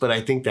Office, but I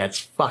think that's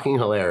fucking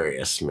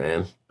hilarious,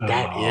 man.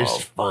 That is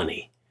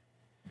funny.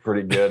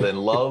 Pretty good, and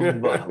loves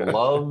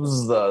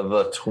the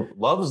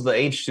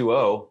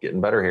H2O.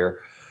 Getting better here.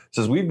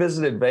 Says we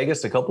visited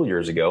Vegas a couple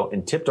years ago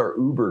and tipped our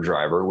Uber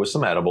driver with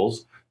some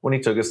edibles when he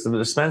took us to the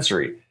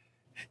dispensary.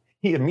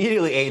 He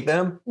immediately ate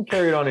them and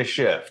carried on his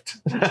shift.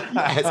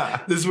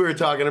 Yes. This we were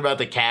talking about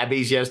the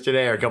cabbies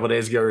yesterday, or a couple of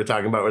days ago. We were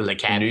talking about where the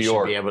cabbies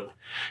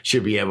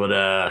should be able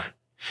to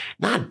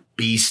not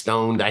be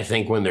stoned, I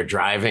think, when they're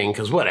driving,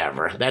 because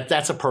whatever.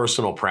 That's a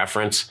personal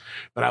preference.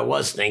 But I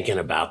was thinking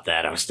about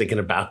that. I was thinking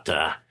about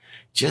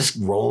just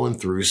rolling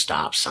through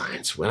stop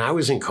signs. When I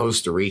was in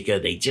Costa Rica,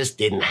 they just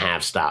didn't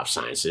have stop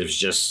signs. It was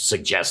just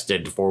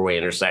suggested four-way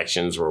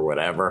intersections or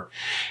whatever.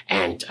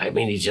 And I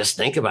mean, you just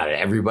think about it.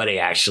 Everybody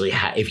actually,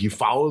 if you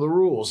follow the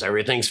rules,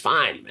 everything's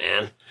fine,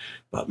 man.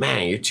 But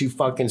man, you're too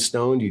fucking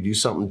stoned. You do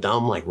something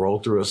dumb like roll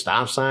through a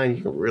stop sign,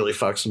 you can really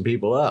fuck some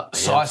people up.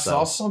 So I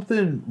saw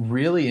something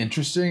really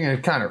interesting, and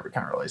it kind of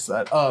relates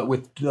to that.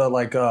 With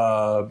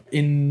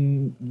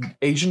in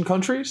Asian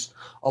countries,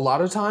 a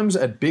lot of times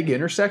at big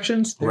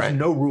intersections, there's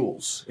no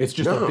rules. It's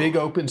just a big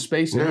open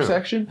space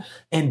intersection,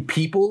 and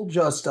people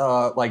just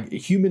like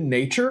human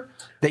nature.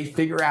 They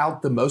figure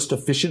out the most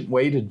efficient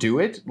way to do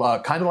it,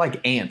 kind of like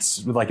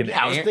ants, with like an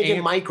I was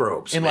thinking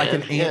microbes, and like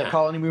an ant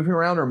colony moving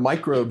around, or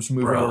microbes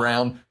moving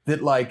around.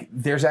 That like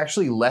there's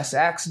actually less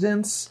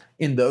accidents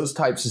in those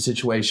types of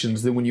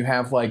situations than when you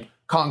have like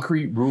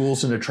concrete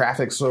rules in a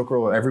traffic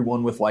circle, or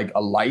everyone with like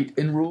a light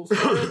in rules.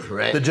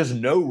 Right. That just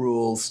no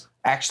rules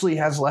actually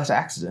has less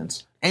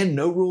accidents, and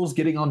no rules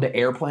getting onto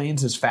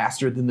airplanes is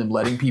faster than them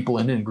letting people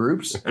in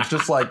groups. It's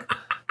just like,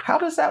 how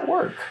does that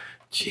work?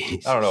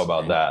 Jesus. I don't know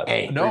about that.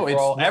 Hey, no,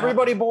 it's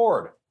everybody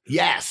bored.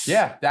 Yes.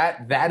 Yeah,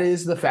 that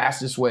is the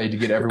fastest way to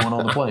get everyone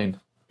on the plane.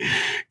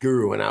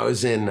 Guru, when I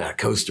was in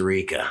Costa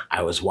Rica,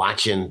 I was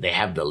watching, they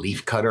have the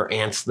leaf cutter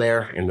ants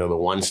there, and they're the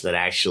ones that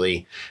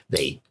actually,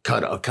 they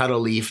cut a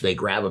leaf, they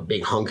grab a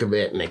big hunk of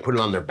it, and they put it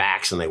on their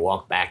backs, and they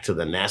walk back to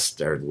the nest,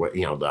 or,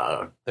 you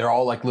know, they're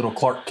all like little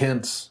Clark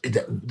Kents.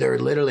 They're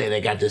literally, they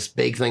got this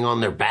big thing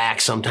on their back.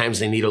 Sometimes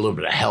they need a little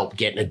bit of help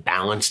getting it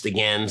balanced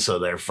again, so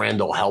their friend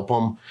will help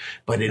them.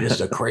 But it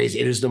is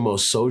it is the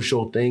most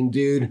social thing,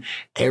 dude.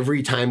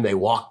 Every time they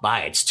walk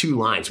by, it's two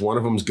lines. One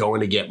of them's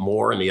going to get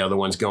more, and the other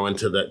one's going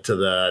to the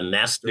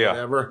nest or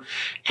whatever.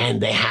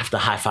 And they have to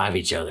high five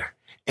each other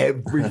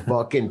every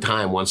fucking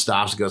time. One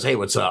stops and goes, "Hey,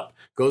 what's up?"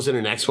 Goes to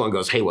the next one,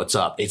 goes, "Hey, what's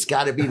up?" It's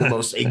got to be the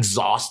most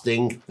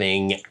exhausting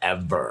thing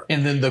ever.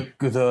 And then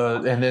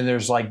and then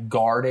there's like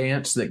guard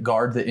ants that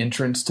guard the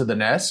entrance to the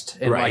nest.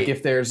 And like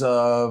if there's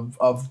an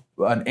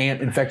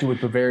ant infected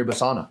with Bavaria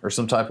basana or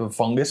some type of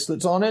fungus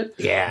that's on it,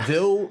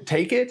 they'll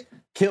take it,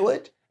 kill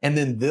it, and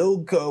then they'll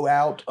go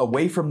out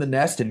away from the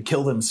nest and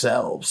kill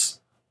themselves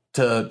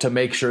to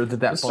make sure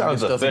that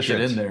fungus doesn't get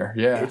in there.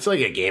 Yeah, it's like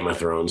a Game of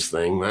Thrones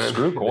thing, man.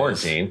 Screw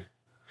quarantine.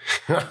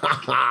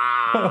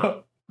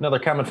 Another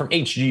comment from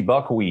HG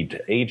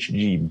Buckwheat.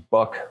 HG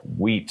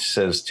Buckwheat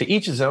says, to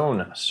each his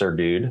own, sir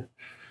dude.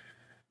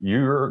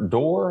 Your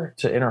door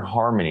to inner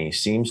harmony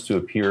seems to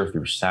appear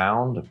through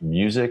sound,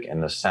 music,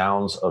 and the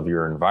sounds of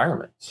your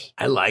environment.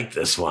 I like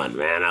this one,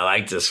 man. I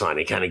like this one.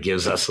 It kind of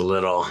gives us a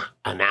little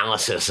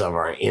analysis of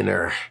our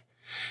inner,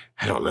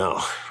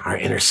 our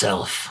inner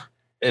self.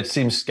 It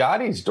seems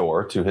Scotty's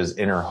door to his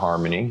inner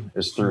harmony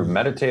is through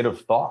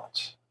meditative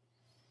thought.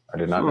 I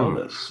did not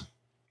know this.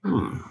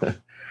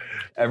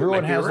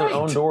 Everyone has their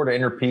own door to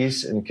inner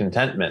peace and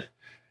contentment.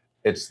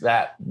 It's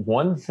that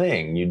one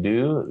thing you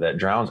do that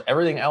drowns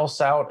everything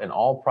else out, and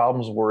all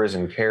problems, worries,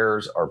 and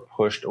cares are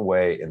pushed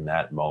away in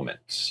that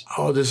moment.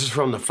 Oh, this is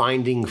from the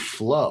Finding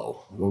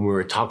Flow. When we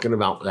were talking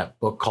about that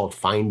book called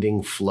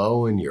Finding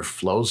Flow and your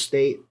flow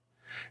state.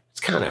 It's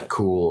kind of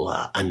cool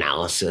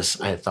analysis,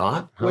 I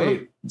thought. Huh?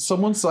 Wait,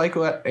 someone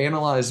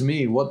psychoanalyzed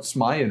me. What's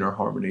my inner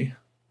harmony?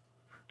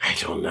 I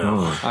don't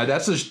know.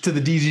 That's to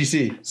the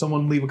DGC.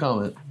 Someone leave a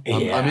comment.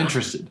 I'm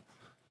interested.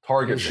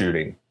 Target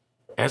shooting.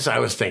 That's what I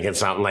was thinking.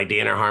 Something like the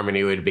inner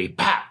harmony would be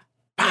pop,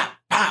 pop,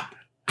 pop.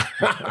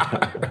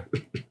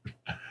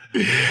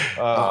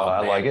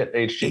 I like it.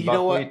 HG You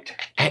know what?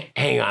 Buckwheat.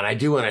 Hang on. I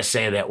do want to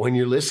say that when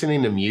you're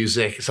listening to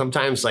music,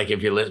 sometimes like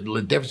if you're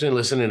the difference between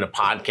listening to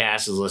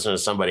podcasts is listening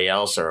to somebody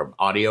else or an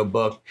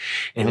audiobook,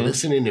 and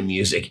listening to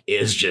music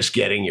is just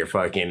getting your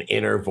fucking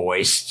inner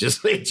voice.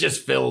 It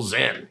just fills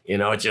in. You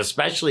know, it's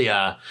especially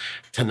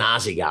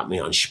Tanazi got me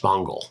on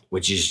Spangle,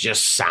 which is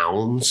just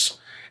sounds.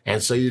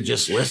 And so you're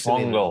just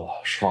listening.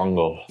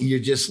 Schwangel. You're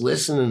just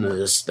listening to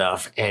this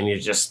stuff and you're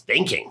just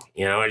thinking,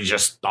 you know, and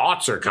just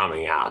thoughts are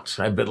coming out.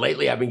 But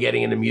lately I've been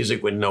getting into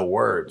music with no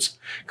words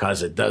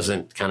because it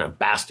doesn't kind of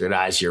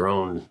bastardize your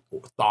own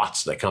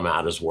thoughts that come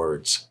out as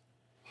words.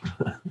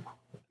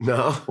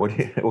 No?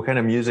 What kind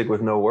of music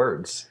with no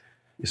words?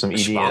 Some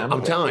EDM?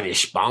 I'm telling you,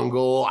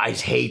 Spangle, I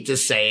hate to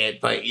say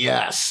it, but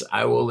yes,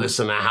 I will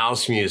listen to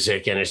house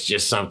music and it's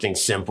just something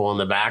simple in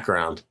the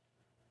background.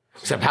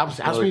 Except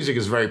house music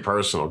is very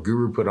personal.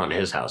 Guru put on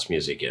his house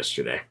music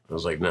yesterday. I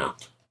was like, no.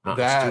 It's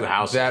too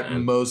house. That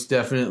most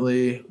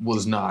definitely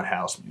was not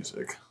house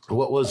music.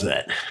 What was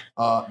that?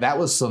 That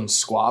was some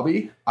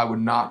squabby. I would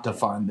not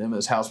define them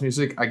as house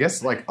music. I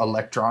guess like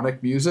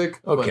electronic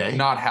music, but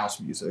not house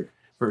music.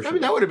 For sure. I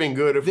mean, that would have been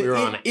good if we were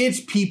on it.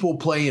 It's people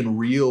playing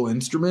real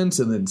instruments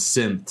and then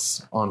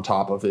synths on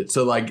top of it.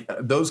 So like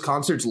those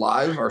concerts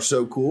live are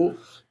so cool.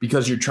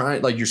 Because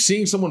you're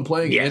seeing someone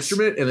playing an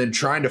instrument and then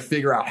trying to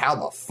figure out how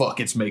the fuck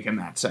it's making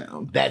that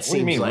sound. That seems what do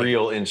you mean like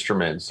real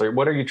instruments? Like,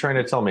 what are you trying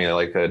to tell me?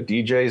 Like a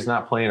DJ's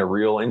not playing a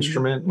real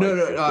instrument? No,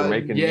 like, no,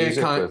 making yeah,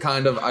 music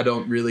kind of. I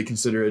don't really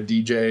consider a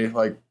DJ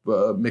like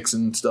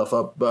mixing stuff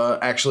up,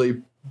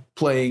 actually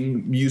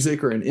playing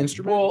music or an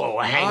instrument. Well,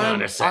 hang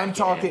on a second. I'm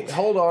talking.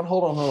 Hold on.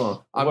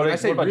 When I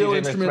say what about real DJ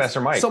instruments,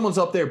 Master Mike? someone's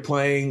up there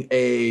playing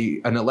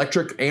an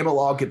electric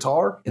analog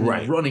guitar and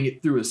then running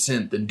it through a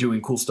synth and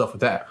doing cool stuff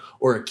with that,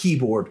 or a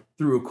keyboard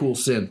through a cool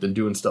synth and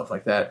doing stuff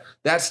like that.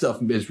 That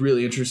stuff is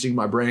really interesting to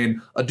my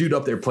brain. A dude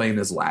up there playing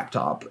his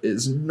laptop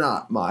is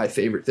not my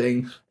favorite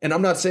thing, and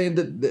I'm not saying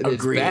that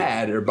it's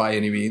bad or by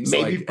any means.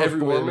 Maybe like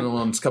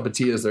everyone's cup of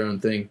tea is their own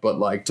thing, but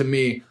like to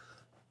me,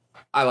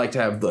 I like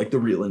to have like the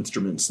real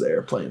instruments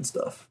there playing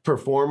stuff.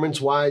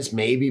 Performance-wise,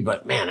 maybe,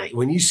 but man,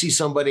 when you see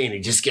somebody and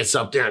he just gets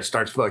up there and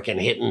starts fucking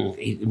hitting,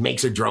 he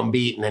makes a drum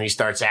beat and then he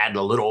starts adding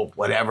a little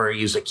whatever,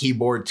 use a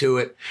keyboard to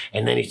it,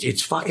 and then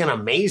it's fucking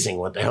amazing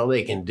what the hell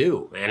they can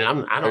do, man.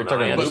 I don't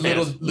know. But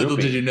little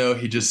did you know,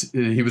 he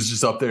was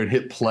just up there and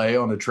hit play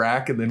on a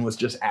track and then was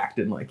just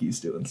acting like he's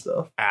doing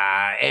stuff.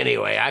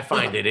 Anyway, I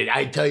find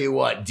I tell you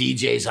what,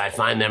 DJs, I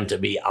find them to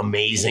be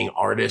amazing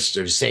artists.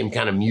 They're the same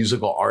kind of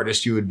musical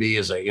artist you would be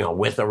as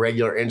with a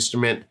regular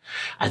instrument.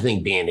 I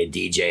think being a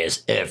DJ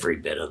is every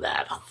bit of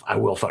that. I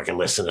will fucking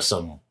listen to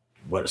some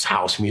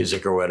house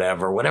music or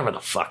whatever the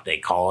fuck they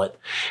call it.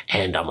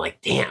 And I'm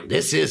like, damn,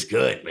 this is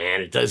good,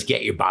 man. It does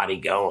get your body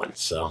going.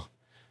 So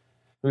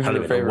Who's I don't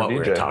your even know favorite what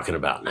DJ? we're talking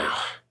about now.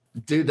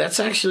 Dude, that's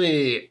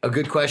actually a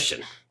good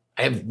question.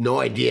 I have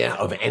no idea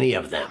of any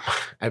of them.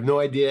 I have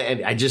no idea.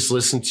 And I just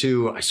listened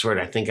to, I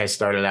think I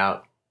started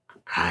out,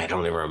 I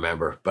don't even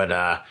remember,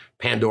 but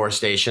Pandora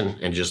Station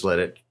and just let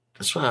it.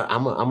 That's why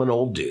I'm an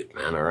old dude,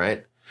 man. All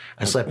right.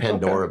 I just let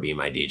Pandora be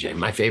my DJ.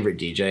 My favorite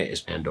DJ is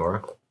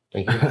Pandora.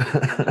 Thank you.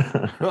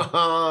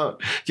 Do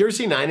you ever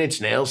see 9 Inch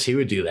Nails? He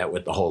would do that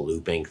with the whole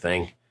looping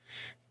thing.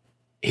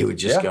 He would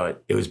just go,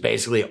 it was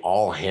basically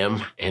all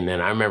him. And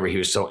then I remember he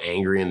was so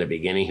angry in the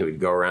beginning, he would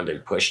go around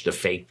and push the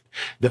fake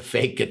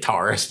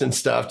guitarist and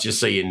stuff, just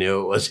so you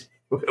knew it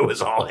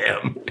was all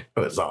him. It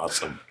was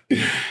awesome.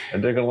 I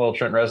dig a little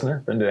Trent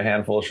Reznor. Been to a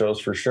handful of shows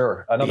for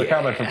sure. Another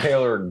comment from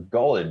Taylor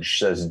Gullidge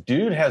says,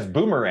 dude has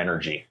boomer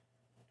energy.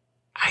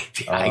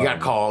 I got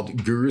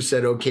called. Guru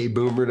said, okay,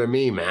 boomer to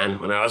me, man.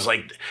 When I was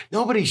like,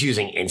 nobody's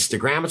using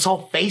Instagram. It's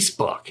all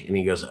Facebook. And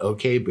he goes,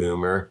 okay,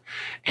 boomer.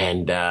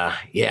 And I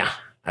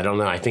don't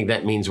know. I think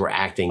that means we're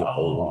acting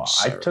old.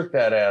 I took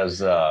that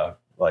as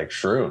like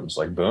shrooms,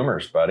 like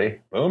boomers, buddy.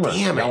 Boomers.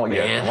 Damn it,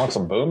 man. I want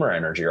some boomer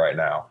energy right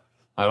now.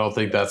 I don't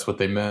think that's what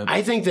they meant.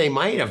 I think they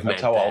might have meant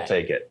That's how that. I'll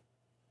take it.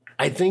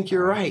 I think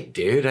you're right,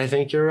 dude. I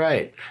think you're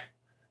right.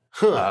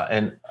 Huh.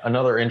 And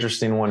another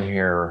interesting one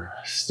here.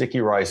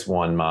 Sticky Rice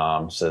One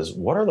Mom says,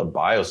 what are the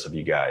bios of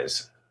you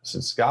guys?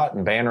 Since Scott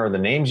and Banner are the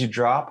names you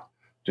drop,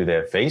 do they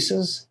have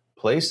faces,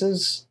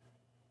 places?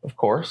 Of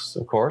course.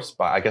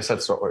 But I guess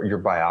that's your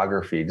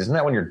biography. Isn't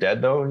that when you're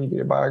dead, though, you get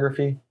your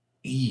biography?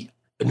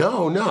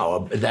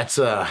 No. That's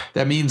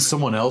that means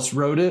someone else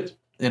wrote it.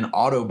 An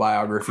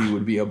autobiography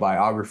would be a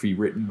biography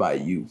written by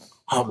you.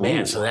 Oh,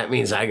 man. So that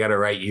means I got to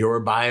write your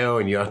bio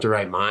and you have to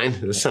write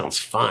mine? This sounds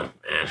fun,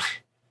 man.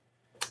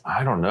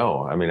 I don't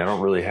know. I mean, I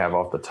don't really have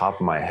off the top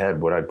of my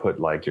head what I'd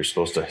put, like you're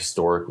supposed to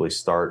historically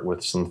start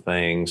with some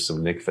things, some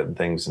significant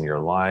things in your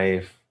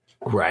life.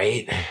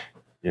 Right.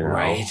 You know?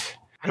 Right.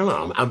 I don't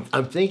know.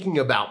 I'm thinking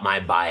about my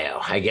bio.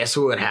 I guess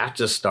we would have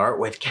to start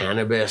with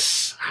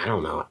cannabis. I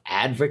don't know.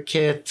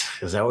 Advocate.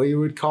 Is that what you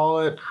would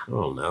call it? I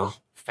don't know.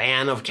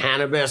 Fan of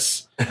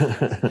cannabis.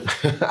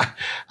 I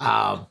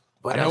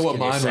know what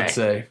mine would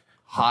say.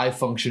 High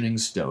functioning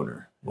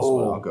stoner.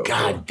 Oh,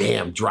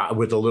 goddamn. Drop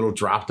with a little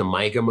drop the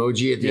mic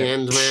emoji at the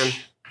end, man.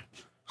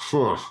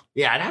 Huh.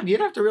 Yeah,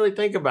 you'd have to really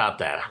think about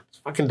that.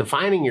 Fucking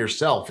defining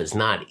yourself is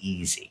not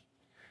easy.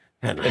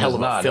 And a hell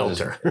of a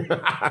filter.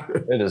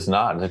 It is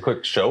not. It's a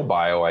quick show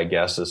bio, I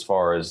guess, as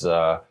far as,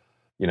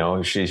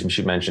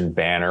 she mentioned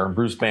Banner,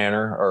 Bruce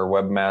Banner, or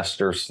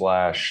webmaster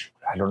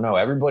 / I don't know.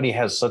 Everybody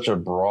has such a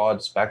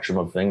broad spectrum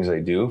of things they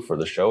do for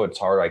the show. It's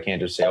hard. I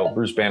can't just say,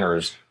 Bruce Banner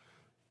is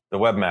the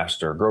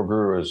webmaster. Grow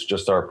Guru is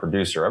just our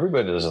producer.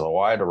 Everybody does a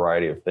wide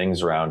variety of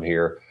things around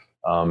here.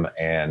 What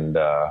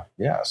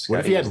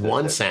if you had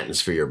one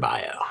sentence for your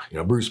bio?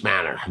 Bruce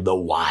Banner, the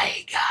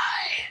why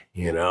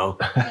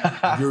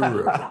guy,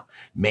 guru,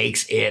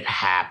 makes it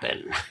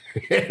happen.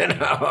 And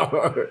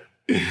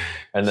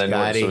then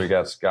Scotty, so we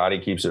got Scotty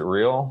keeps it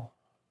real.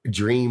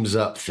 Dreams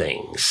up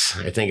things.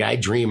 I think I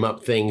dream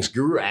up things.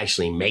 Guru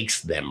actually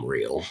makes them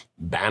real.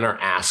 Banner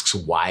asks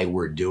why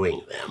we're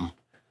doing them.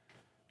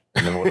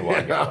 And then what do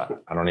I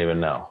got? I don't even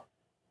know.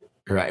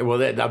 Right.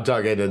 Well, I'm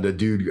talking to the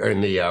dude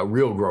in the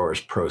real growers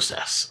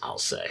process, I'll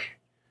say.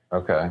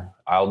 Okay.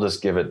 I'll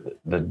just give it.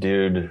 The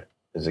dude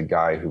is a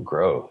guy who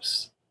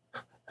grows.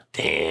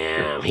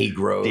 Damn. He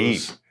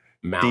grows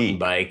mountain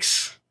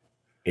bikes.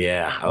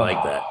 Yeah. I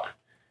like that.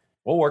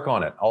 We'll work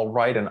on it. I'll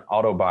write an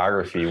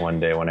autobiography one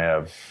day when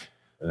I'm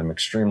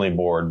extremely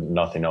bored,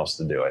 nothing else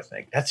to do, I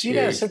think. You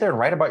gotta sit there and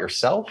write about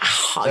yourself?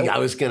 I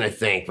was going to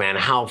think, man,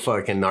 how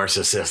fucking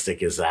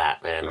narcissistic is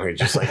that, man? We're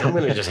just like, I'm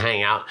going to just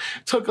hang out.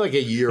 Took like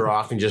a year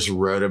off and just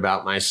wrote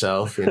about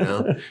myself,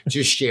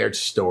 just shared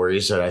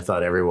stories that I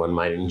thought everyone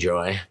might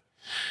enjoy.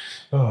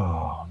 Oh,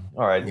 all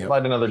right. Yep.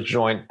 Light another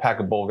joint, pack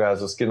a bowl,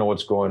 guys. Let's get into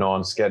what's going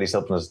on. Scotty's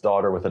helping his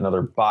daughter with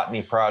another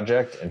botany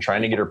project and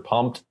trying to get her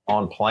pumped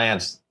on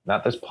plants.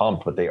 Not this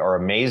pumped, but they are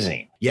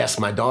amazing. Yes,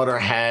 my daughter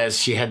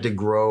she had to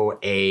grow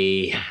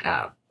a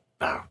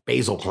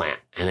basil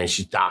plant, and then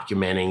she's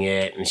documenting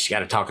it, and she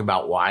got to talk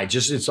about why.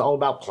 It's all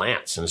about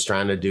plants, and it's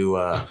trying to do,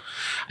 I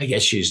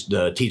guess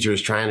the teacher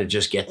is trying to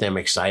just get them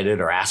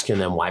excited or asking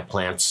them why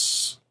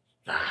plants.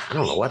 I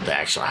don't know what the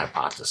actual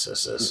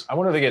hypothesis is. I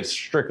wonder if they get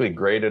strictly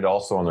graded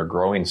also on their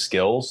growing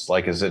skills.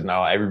 Like, is it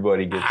now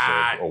everybody gets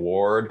an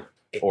award?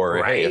 Or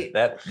right. Hey,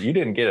 if you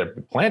didn't get a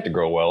plant to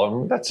grow well, I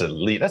mean, that's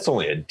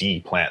only a D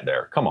plant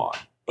there. Come on,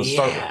 let's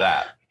start with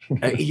that.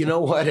 You know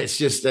what? It's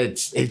just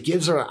it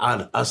gives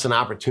us an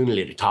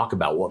opportunity to talk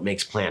about what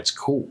makes plants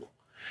cool.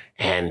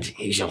 And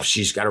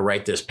she's got to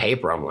write this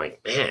paper. I'm like,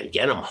 man,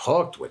 get them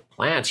hooked with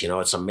plants.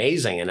 It's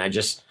amazing. And I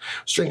just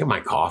was drinking my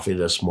coffee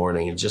this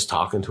morning and just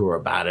talking to her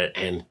about it.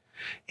 And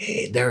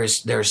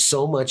there's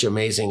so much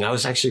amazing. I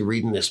was actually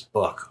reading this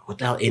book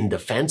In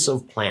Defense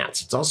of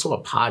Plants. It's also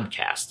a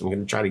podcast. I'm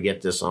going to try to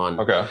get this on.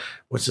 Okay.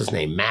 What's his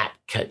name? Matt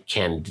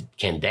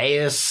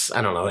Candeas.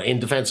 I don't know. In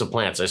Defense of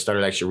Plants. I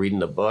started actually reading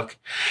the book,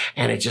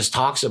 and it just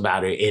talks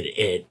about it.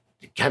 It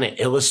kind of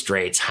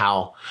illustrates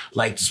how,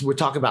 like, we're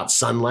talking about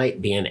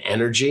sunlight being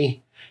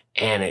energy.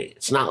 And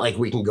it's not like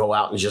we can go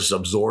out and just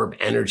absorb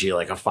energy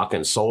like a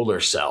fucking solar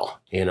cell,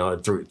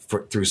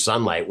 through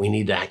sunlight. We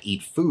need to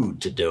eat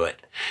food to do it.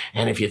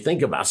 And if you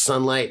think about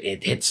sunlight,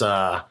 it hits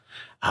the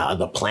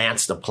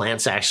plants. The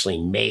plants actually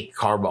make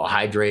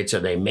carbohydrates, or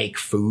they make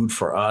food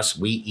for us.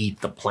 We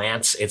eat the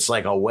plants. It's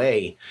like a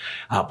way.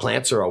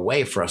 Plants are a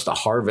way for us to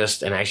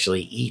harvest and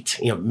actually eat.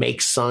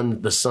 Make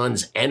the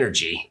sun's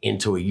energy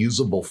into a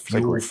usable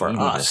fuel for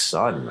us. The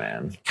sun,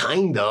 man.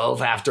 Kind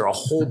of, after a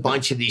whole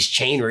bunch of these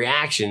chain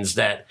reactions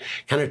that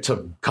kind of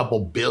took a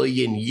couple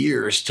billion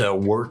years to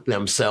work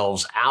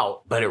themselves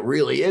out. But it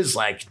really is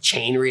like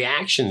chain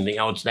reaction.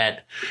 It's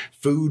that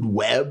food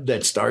web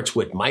that starts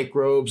with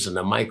microbes, and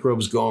the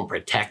microbes go and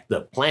protect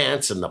the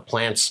plants, and the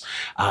plants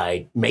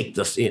make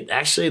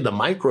the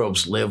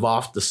microbes live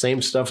off the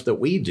same stuff that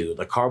we do,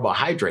 the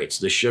carbohydrates,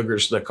 the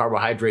sugars, the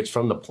carbohydrates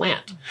from the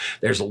plant.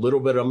 There's a little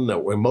bit of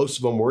them most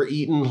of them we're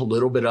eating, a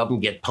little bit of them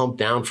get pumped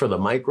down for the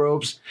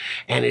microbes.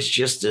 And it's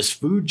just this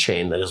food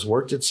chain that has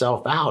worked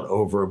itself out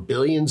over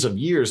billions of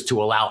years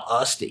to allow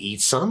us to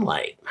eat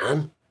sunlight,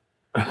 man.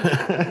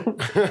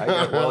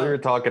 While you're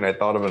talking, I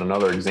thought of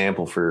another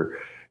example for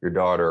your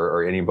daughter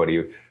or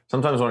anybody.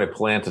 Sometimes when I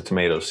plant a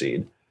tomato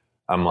seed,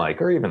 I'm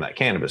like, or even that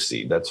cannabis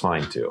seed, that's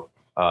fine too.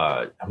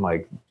 I'm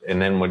like,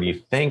 and then when you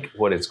think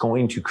what it's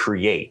going to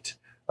create,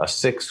 a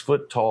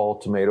 6-foot tall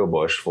tomato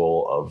bush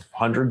full of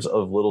hundreds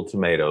of little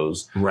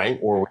tomatoes, right?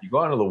 Or when you go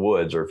out into the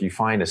woods, or if you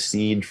find a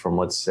seed from,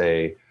 let's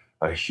say,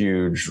 a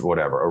huge,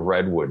 a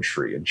redwood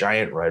tree, a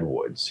giant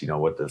redwoods,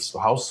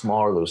 how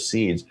small are those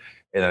seeds?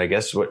 And then I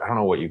guess I don't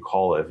know what you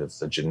call it, if it's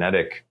the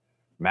genetic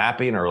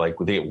mapping or like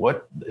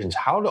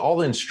how do all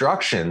the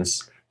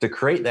instructions to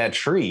create that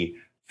tree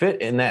fit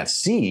in that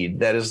seed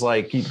that is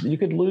like you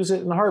could lose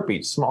it in a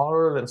heartbeat.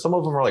 Smaller than some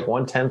of them are like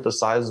 1/10 the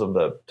size of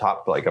the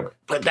top, like a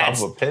But top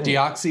that's of a pin.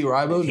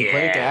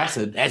 Deoxyribonucleic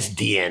acid. That's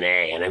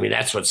DNA. And I mean,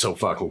 that's what's so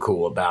fucking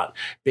cool about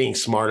being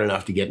smart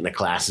enough to get in the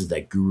classes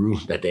that Guru,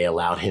 that they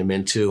allowed him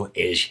into,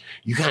 is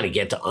you kind of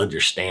get to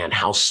understand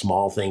how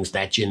small things,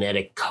 that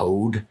genetic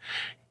code,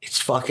 it's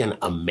fucking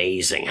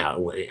amazing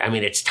how, I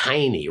mean, it's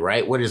tiny,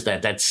 right? What is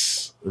that?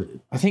 That's,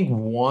 I think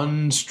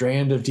one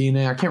strand of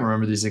DNA, I can't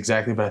remember these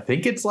exactly, but I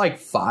think it's like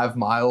 5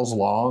 miles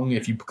long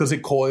because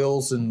it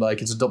coils and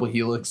like it's a double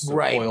helix. So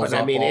right. It coils But I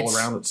up mean, all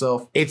around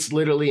itself. it's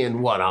literally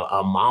in what,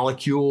 a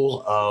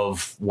molecule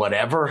of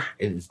whatever?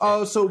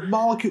 Oh, so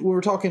molecule. We're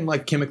talking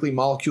like chemically,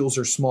 molecules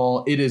are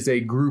small. It is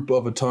a group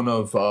of a ton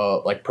of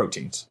like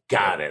proteins.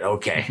 Got it.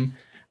 Okay. Mhm.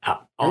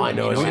 All I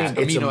know is Amino it's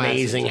acids,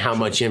 amazing how actually.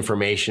 much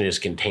information is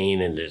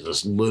contained in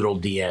this little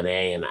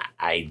DNA. And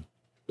I,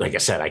 like I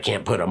said, I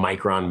can't put a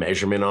micron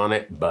measurement on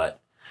it, but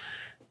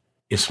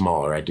it's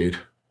smaller, right, dude?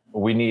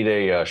 We need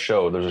a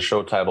show. There's a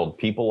show titled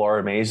 "People Are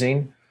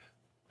Amazing,"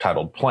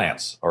 titled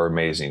 "Plants Are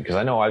Amazing," because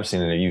I know I've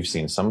seen it. You've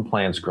seen some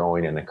plants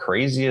growing in the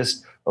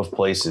craziest of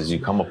places you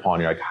come upon.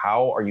 You're like,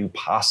 how are you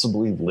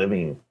possibly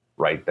living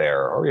right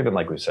there? Or even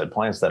like we said,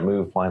 plants that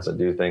move, plants that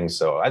do things.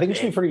 So I think it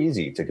should be pretty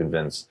easy to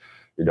convince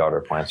your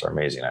daughter plants are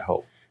amazing. I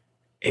hope.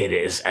 It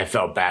is. I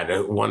felt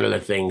bad. One of the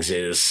things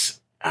is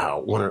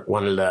one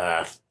of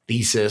the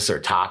thesis or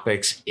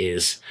topics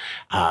is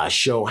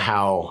show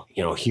how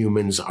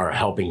humans are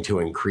helping to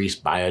increase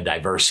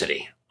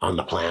biodiversity on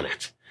the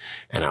planet.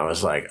 And I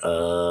was like,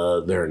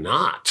 they're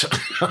not.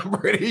 I'm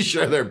pretty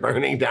sure they're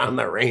burning down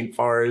the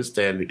rainforest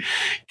and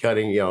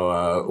cutting,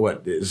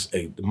 what is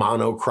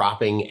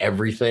monocropping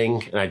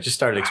everything. And I just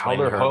started How explaining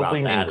they're to her about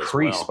helping that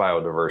increase as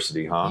well.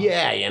 biodiversity, huh?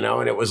 Yeah,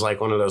 and it was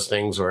like one of those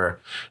things where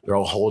they're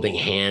all holding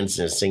hands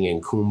and singing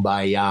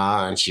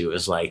Kumbaya. And she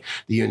was like,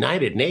 the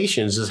United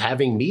Nations is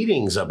having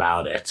meetings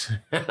about it.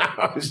 And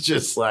I was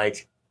just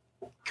like,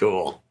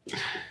 cool. Yeah,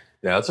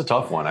 that's a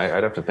tough one.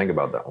 I'd have to think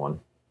about that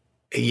one.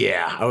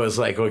 Yeah, I was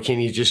like, well, can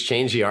you just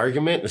change the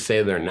argument and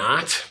say they're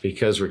not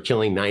because we're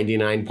killing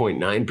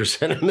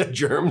 99.9% of the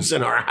germs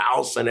in our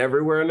house and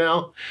everywhere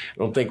now? I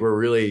don't think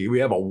we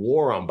have a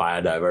war on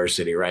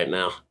biodiversity right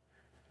now.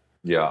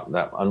 Yeah,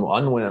 that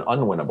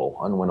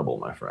unwinnable,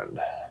 my friend.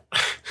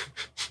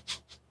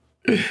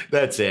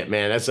 That's it,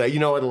 man. That's the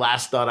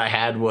last thought I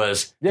had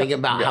was think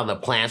about how the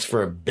plants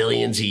for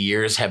billions of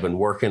years have been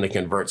working to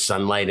convert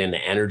sunlight into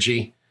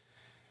energy,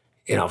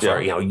 for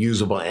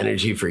usable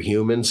energy for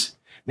humans.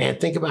 Man,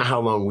 think about how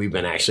long we've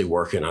been actually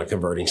working on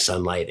converting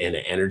sunlight into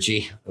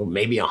energy.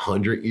 Maybe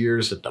 100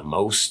 years at the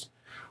most.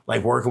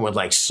 Like working with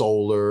like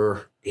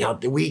solar. They've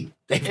got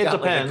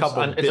like a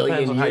couple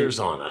billion years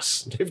on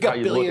us. They've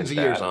got billions of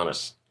years on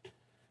us.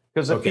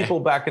 Because the people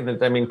back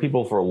in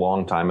people for a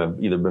long time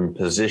have either been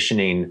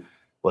positioning,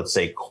 let's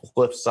say,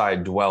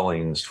 cliffside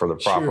dwellings for the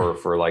proper,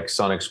 for like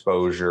sun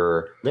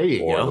exposure, there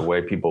you or go. the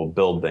way people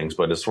build things.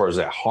 But as far as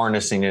that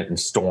harnessing it and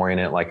storing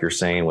it, like you're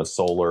saying with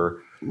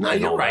solar. No,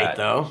 you're right,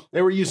 though.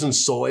 They were using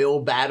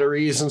soil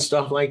batteries and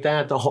stuff like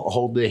that to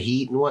hold the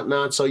heat and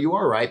whatnot. So you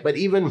are right. But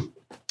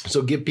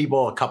so give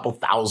people a couple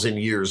thousand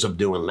years of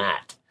doing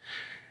that.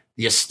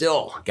 You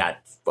still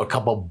got a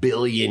couple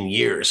billion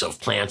years of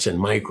plants and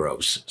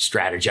microbes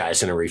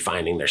strategizing and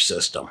refining their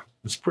system.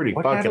 It's pretty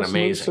fucking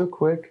amazing. So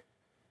quick.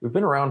 We've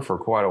been around for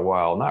quite a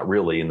while. Not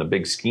really in the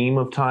big scheme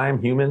of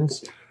time,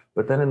 humans.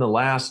 But then in the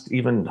last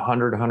even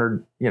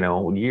 100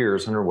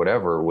 years, 100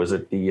 whatever, was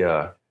it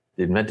the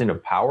inventing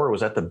of power?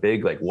 Was that the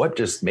big, what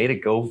just made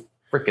it go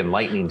freaking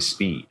lightning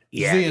speed?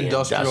 Yeah, the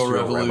Industrial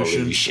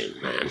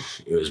Revolution, man.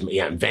 It was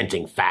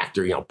inventing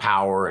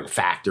power and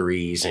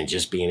factories and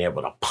just being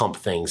able to pump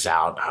things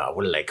out.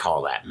 What do they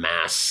call that?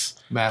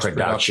 Mass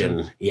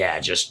production.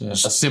 Yeah, just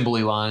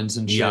assembly lines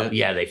and shit.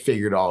 Yeah, they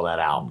figured all that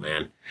out,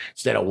 man.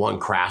 Instead of one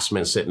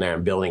craftsman sitting there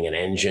and building an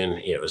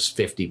engine, it was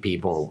 50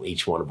 people.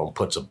 Each one of them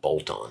puts a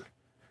bolt on.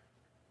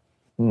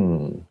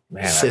 Man,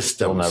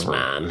 systems,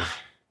 man.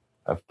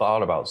 I've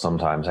thought about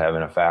sometimes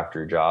having a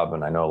factory job,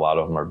 and I know a lot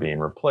of them are being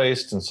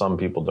replaced, and some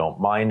people don't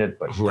mind it,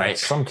 but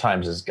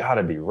sometimes it's got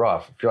to be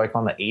rough. If you're like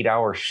on the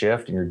 8-hour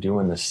shift and you're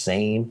doing the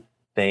same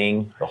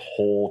thing the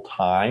whole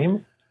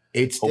time,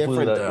 it's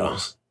different though.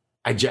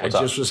 I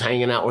just was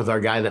hanging out with our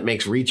guy that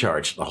makes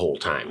recharge the whole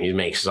time.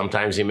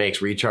 Sometimes he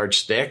makes recharge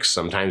sticks,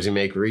 sometimes he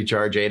makes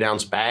recharge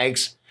 8-ounce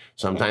bags,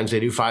 sometimes they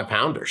do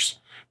 5-pounders.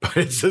 But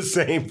it's the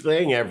same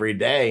thing every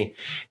day.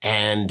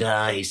 And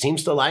he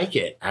seems to like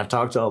it. I've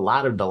talked to a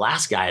lot of the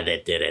last guy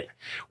that did it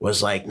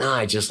was like, no,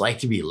 I just like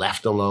to be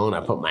left alone. I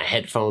put my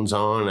headphones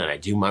on and I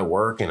do my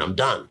work and I'm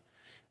done.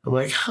 I'm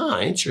like,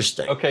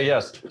 interesting. Okay,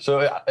 yes.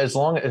 So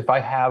if I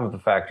have the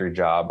factory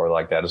job or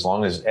like that, as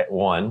long as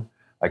one,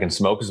 I can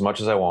smoke as much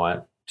as I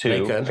want.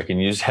 2, I can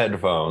use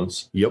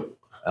headphones. Yep.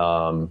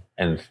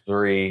 And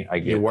 3,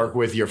 you work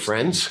with your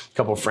friends, a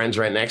couple of friends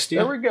right next to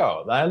you. There we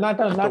go. Not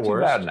too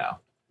bad now.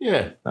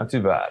 Yeah. Not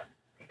too bad.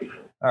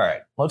 All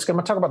right. I'm going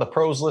to talk about the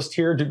pros list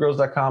here.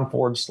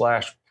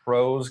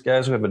 dudegrows.com/pros.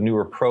 Guys, we have a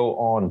newer pro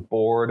on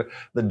board,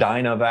 the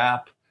Dynav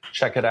app.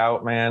 check it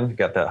out, man.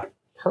 Got the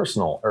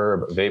personal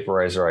herb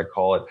vaporizer, I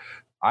call it.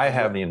 I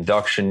have the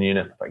induction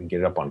unit. If I can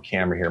get it up on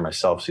camera here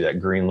myself, see that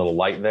green little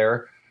light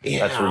there?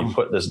 Yeah. That's where you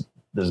put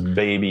this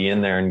baby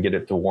in there and get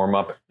it to warm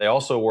up. They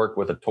also work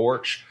with a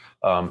torch.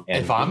 And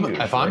if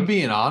I'm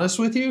being honest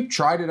with you,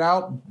 tried it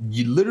out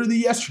literally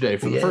yesterday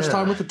for the first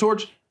time with the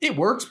torch. It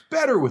works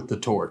better with the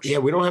torch. Yeah,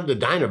 we don't have the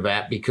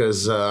Dynavap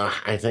because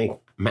I think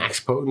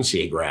Max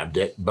Potency grabbed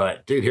it.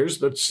 But dude, here's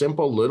the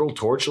simple little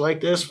torch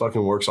like this.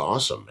 Fucking works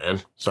awesome,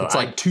 man. So it's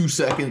like 2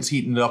 seconds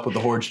heating it up with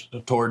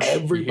the torch.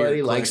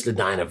 Everybody likes the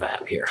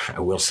Dynavap here, I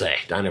will say.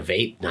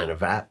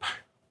 Dynavap.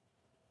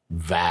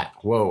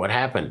 Whoa, what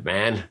happened,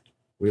 man?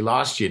 We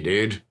lost you,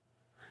 dude.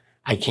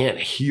 I can't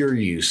hear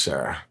you,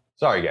 sir.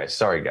 Sorry, guys.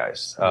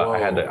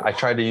 I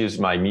tried to use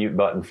my mute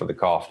button for the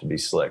cough to be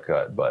slick,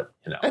 but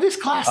you know. That is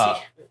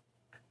classy.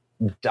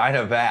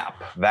 Dynavap,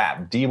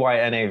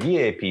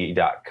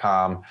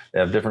 dynavap.com. They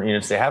have different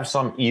units. They have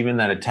some even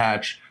that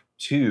attach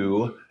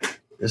to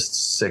this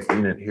sick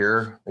unit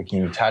here. They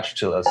can attach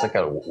to, let's stick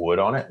out wood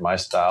on it, my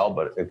style,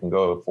 but it can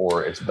go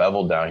for, it's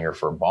beveled down here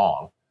for a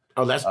bong.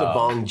 Oh, that's the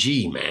Bong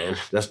G, man.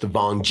 That's the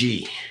Bong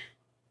G.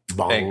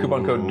 And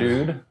coupon code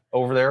DUDE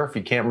over there. If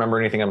you can't remember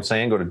anything I'm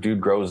saying, go to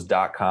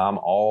dudegrows.com.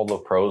 All the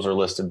pros are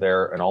listed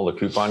there and all the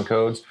coupon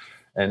codes.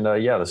 And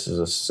this is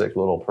a sick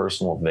little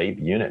personal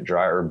vape unit,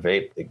 dry herb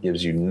vape that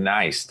gives you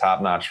nice,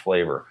 top-notch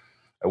flavor.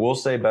 I will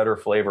say better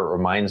flavor. It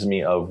reminds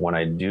me of when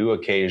I do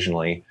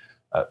occasionally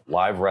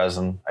live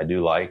resin. I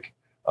do like,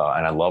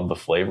 and I love the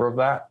flavor of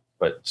that.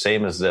 But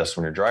same as this,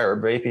 when you're dry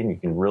herb vaping, you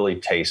can really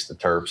taste the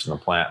terps in the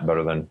plant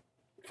better than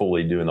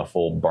fully doing the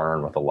full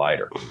burn with a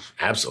lighter.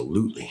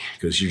 Absolutely,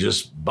 because you're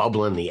just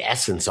bubbling the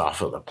essence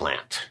off of the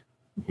plant.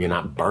 You're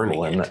not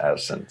burning it. The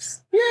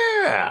essence.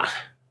 Yeah.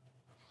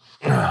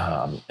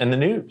 And the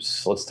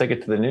news. Let's take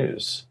it to the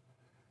news.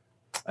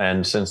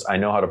 And since I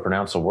know how to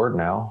pronounce a word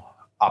now,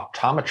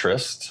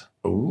 optometrist.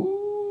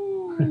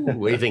 Ooh.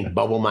 What do you think?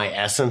 Bubble my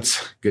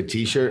essence. Good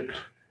T-shirt.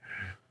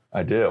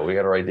 I do. We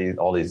got to write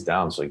all these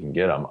down so we can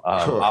get them.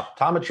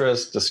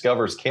 Optometrist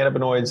discovers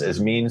cannabinoids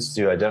as means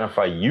to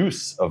identify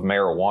use of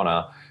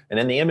marijuana. And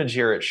in the image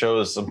here, it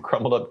shows some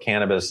crumbled up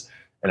cannabis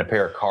and a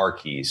pair of car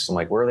keys. So I'm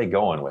like, where are they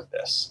going with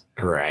this?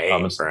 Right,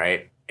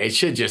 right. It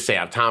should just say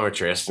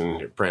optometrist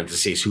in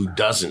parentheses who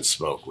doesn't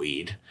smoke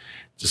weed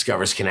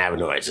discovers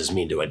cannabinoids as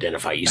mean to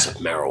identify use of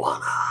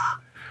marijuana.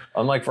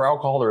 Unlike for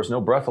alcohol, there is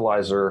no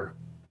breathalyzer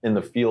in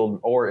the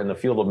field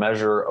of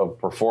measure of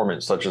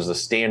performance, such as the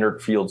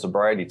standard field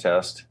sobriety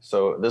test.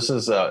 So this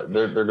is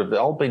they're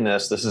developing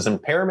this. This is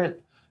impairment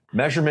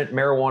measurement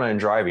marijuana and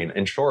driving.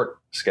 In short,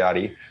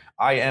 Scotty,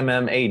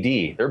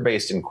 IMMAD. They're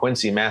based in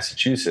Quincy,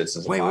 Massachusetts.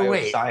 It's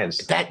Wait. science.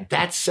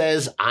 That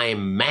says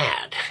I'm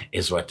mad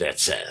is what that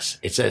says.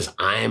 It says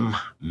I'm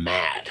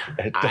mad.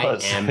 It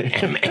does.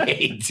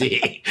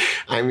 IMMAD.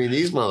 I mean,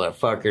 these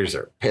motherfuckers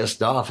are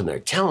pissed off and they're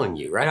telling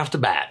you right off the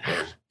bat,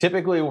 man.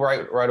 Typically,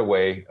 right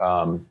away,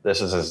 this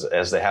is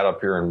as they had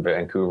up here in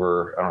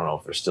Vancouver. I don't know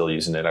if they're still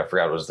using it. I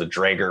forgot. It was the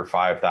Draeger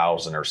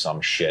 5000 or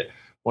some shit.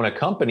 When a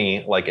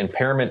company like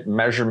Impairment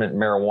Measurement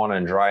Marijuana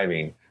and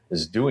Driving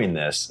is doing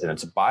this, and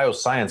it's a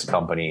bioscience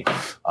company,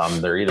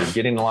 they're either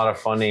getting a lot of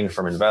funding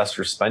from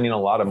investors, spending a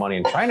lot of money,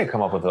 and trying to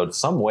come up with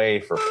some way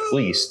for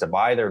police to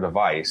buy their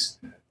device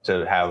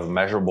to have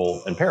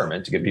measurable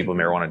impairment to give people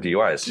marijuana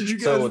DUIs. Did you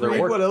guys read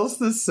what else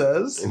this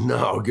says?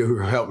 No,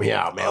 Guru, help me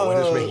out, man.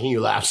 What is making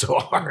you laugh so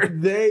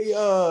hard? They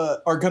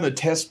are going to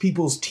test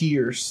people's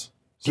tears.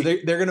 So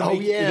they're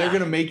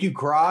gonna make you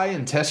cry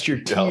and test your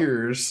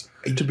tears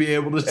to be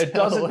able to. It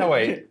doesn't. No,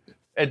 wait.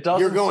 It doesn't.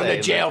 You're going to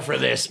jail for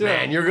this,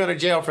 man. You're going to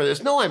jail for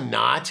this. No, I'm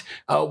not.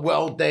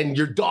 Well, then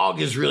your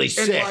dog is really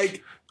sick.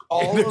 Like,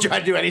 they try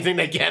to do anything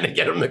they can to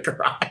get him to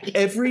cry.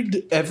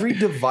 Every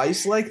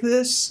device like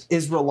this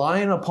is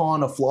relying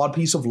upon a flawed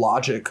piece of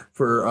logic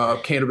for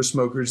cannabis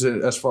smokers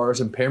as far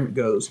as impairment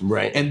goes.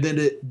 Right, and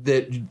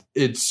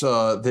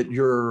that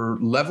your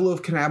level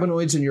of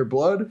cannabinoids in your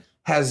blood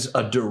has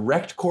a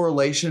direct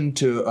correlation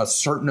to a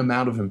certain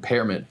amount of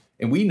impairment.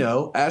 And we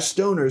know, as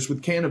stoners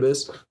with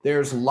cannabis,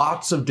 there's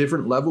lots of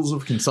different levels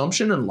of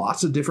consumption and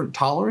lots of different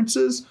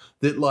tolerances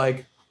that,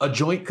 like, a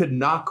joint could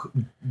knock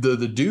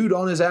the dude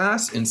on his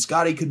ass and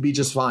Scotty could be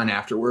just fine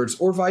afterwards,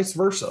 or vice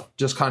versa,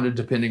 just kind of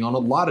depending on a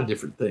lot of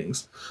different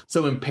things.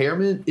 So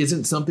impairment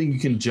isn't something you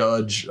can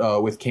judge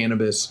with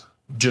cannabis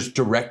just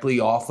directly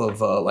off of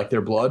like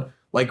their blood.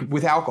 Like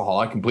with alcohol,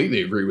 I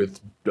completely agree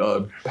with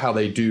how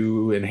they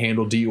do and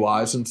handle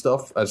DUIs and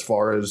stuff as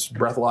far as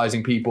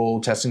breathalyzing people,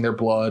 testing their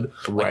blood.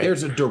 Right. Like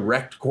there's a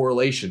direct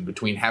correlation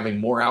between having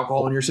more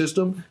alcohol in your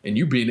system and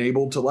you being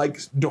able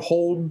to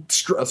hold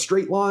a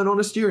straight line on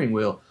a steering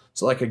wheel.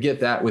 So I get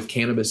that. With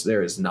cannabis,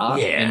 there is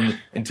not. Yeah. And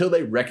until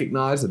they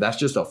recognize that that's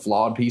just a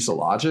flawed piece of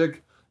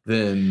logic,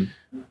 then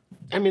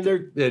I mean, they're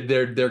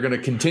going to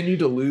continue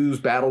to lose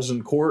battles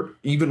in court,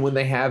 even when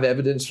they have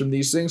evidence from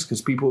these things,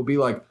 because people will be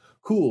like,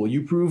 cool,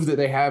 you prove that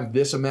they have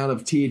this amount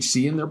of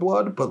THC in their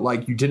blood, but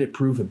you didn't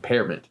prove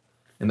impairment.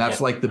 And that's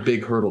the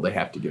big hurdle they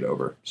have to get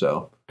over.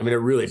 So I mean, it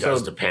really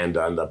does depend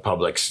on the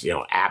public's,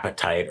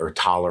 appetite or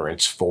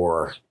tolerance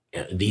for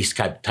these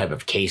type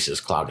of cases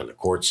clogging the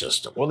court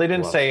system. Well, they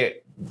didn't say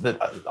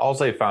that. All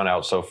they found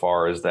out so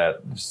far is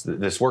that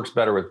this works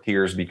better with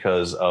tears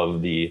because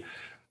of the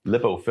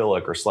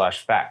lipophilic or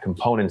 /fat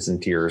components in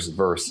tears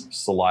versus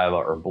saliva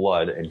or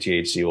blood, and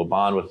THC will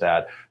bond with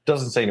that.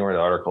 Doesn't say anywhere in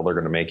the article they're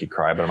going to make you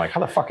cry, but I'm like, how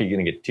the fuck are you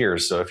going to get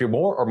tears? So if you're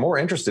more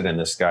interested in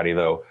this, Scotty,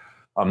 though,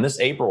 this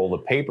April, the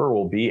paper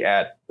will be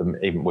at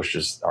which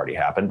has already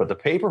happened, but the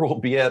paper will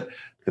be at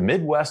the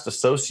Midwest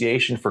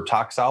Association for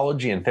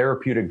Toxicology and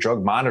Therapeutic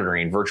Drug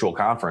Monitoring virtual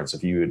conference.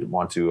 If you would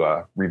want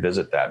to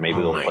revisit that, maybe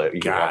they'll play. You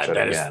can watch it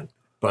again.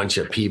 Bunch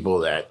of people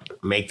that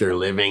make their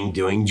living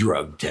doing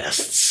drug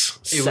tests,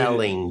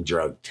 selling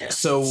drug tests.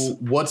 So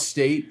what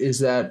state is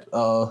that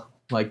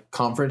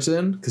conference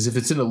in? Because if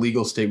it's in a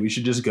legal state, we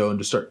should just go and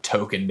just start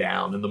toking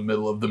down in the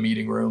middle of the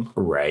meeting room.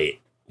 Right.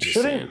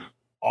 Shouldn't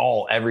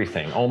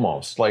everything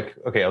almost like,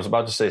 okay, I was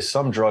about to say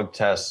some drug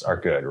tests are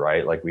good,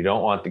 right? Like we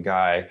don't want the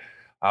guy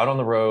out on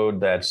the road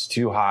that's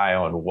too high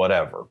on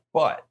whatever.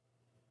 But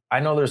I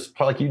know there's,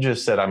 like you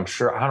just said, I'm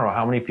sure, I don't know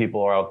how many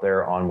people are out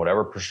there on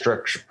whatever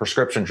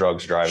prescription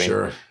drugs driving.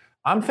 Sure.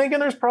 I'm thinking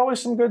there's probably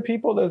some good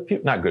people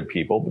not good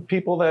people, but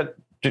people that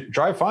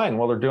drive fine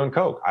while they're doing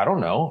coke. I don't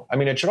know. I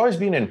mean, it should always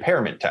be an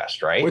impairment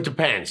test, right? Well, it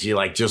depends. You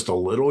like just a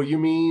little, you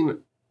mean?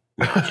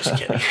 No, just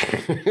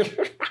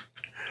kidding.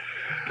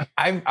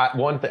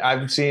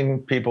 I've seen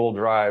people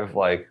drive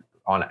like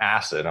on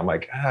acid. I'm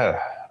like, I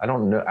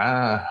don't know.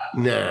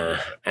 Nah,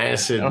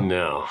 acid,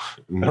 no.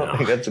 I don't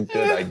think that's a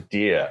good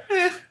idea.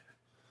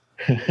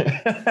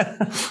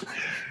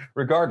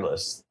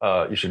 Regardless,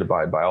 you should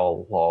abide by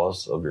all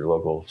laws of your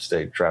local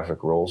state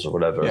traffic rules or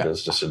whatever it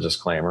is. Just a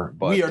disclaimer.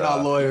 But we are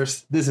not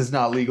lawyers. This is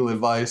not legal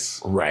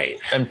advice. Right.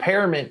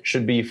 Impairment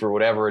should be for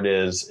whatever it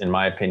is, in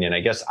my opinion. I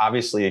guess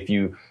obviously if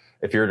you're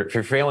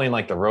failing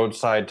like the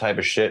roadside type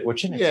of shit,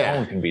 which in its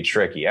own can be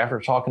tricky.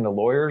 After talking to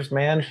lawyers,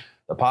 man,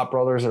 the Pop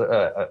Brothers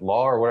at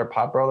law or whatever,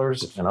 Pop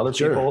Brothers and other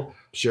people,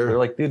 they're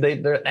like, dude,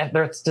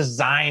 it's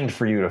designed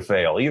for you to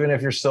fail, even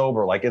if you're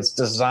sober. Like it's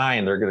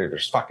designed.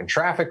 There's fucking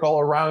traffic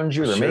all around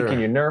you. They're making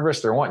you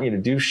nervous. They're wanting you to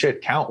do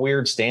shit, count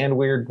weird, stand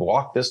weird,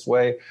 walk this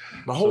way.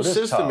 The whole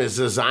system is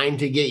designed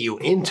to get you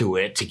into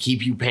it, to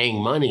keep you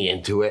paying money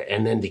into it,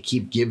 and then to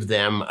give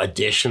them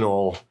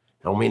additional,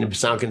 I don't mean to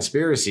sound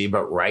conspiracy,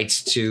 but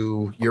rights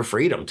to your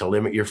freedom, to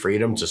limit your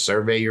freedom, to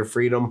survey your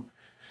freedom.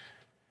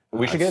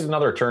 We should get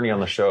another attorney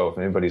on the show if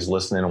anybody's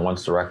listening and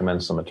wants to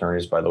recommend some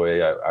attorneys. By the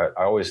way, I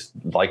always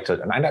like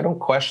to, and I don't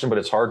question, but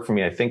it's hard for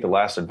me. I think the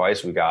last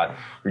advice we got,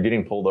 you're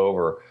getting pulled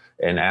over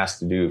and asked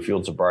to do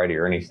field sobriety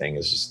or anything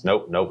is just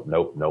nope, no,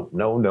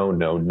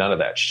 none of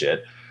that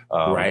shit.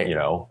 Right.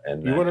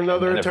 And you want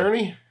another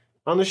attorney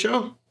on the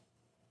show?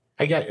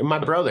 I got my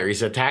brother.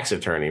 He's a tax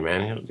attorney,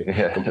 man.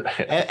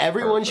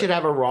 Everyone should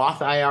have a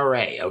Roth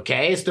IRA.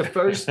 Okay, it's the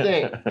first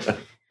thing. It's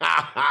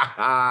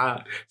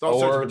all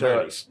sorts of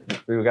attorneys.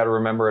 We've got to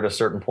remember at a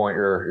certain point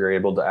you're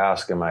able to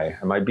ask, am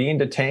I being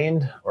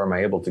detained or am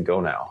I able to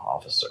go now,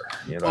 officer?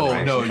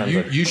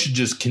 You should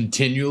just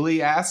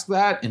continually ask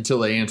that until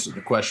they answer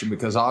the question,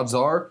 because odds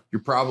are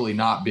you're probably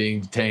not being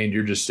detained.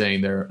 You're just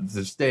staying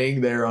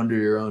there under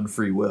your own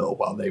free will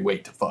while they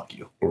wait to fuck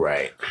you.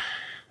 Right.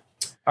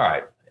 All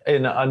right.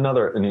 In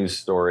another news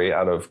story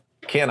out of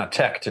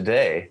Canatech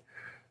today,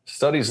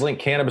 studies link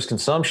cannabis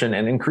consumption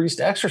and increased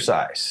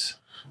exercise.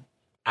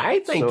 I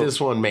think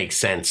this one makes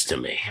sense to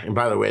me. And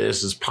by the way,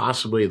 this is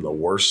possibly the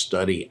worst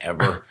study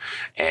ever.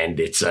 And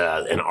it's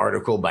an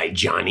article by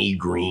Johnny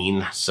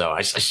Green. So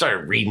I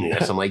started reading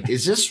this. I'm like,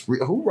 is this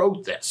who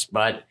wrote this?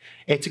 But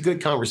it's a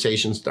good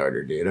conversation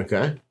starter, dude.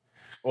 Okay.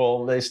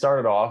 Well, they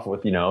started off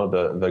with,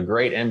 the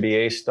great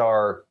NBA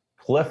star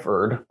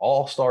Clifford,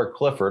 All-Star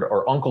Clifford,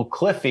 or Uncle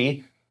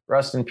Cliffy,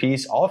 rest in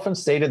peace, often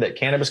stated that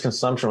cannabis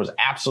consumption was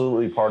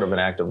absolutely part of an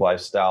active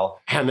lifestyle.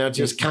 And now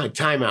just kind of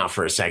time out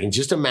for a second.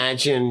 Just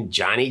imagine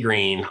Johnny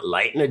Green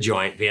lighting a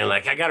joint, being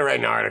like, I got to write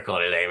an article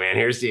today, man.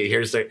 Here's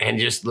the, and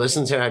just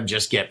listen to him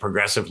just get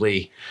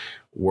progressively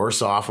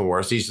worse off and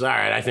worse. He's all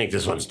right. I think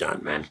this one's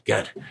done, man.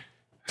 Good.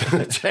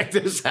 Check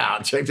this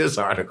out. Check this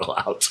article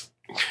out.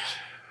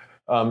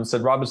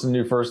 Said Robinson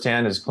knew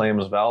firsthand his claim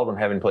was valid when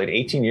having played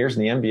 18 years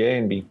in the NBA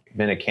and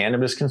been a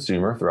cannabis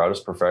consumer throughout his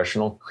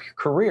professional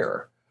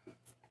career.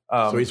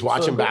 So he's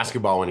watching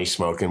basketball when he's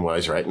smoking while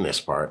he's writing this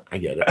part. I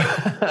get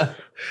it.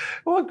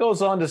 Well, it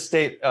goes on to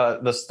state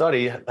the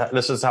study.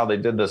 This is how they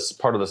did this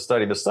part of the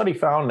study. The study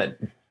found that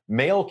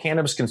male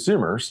cannabis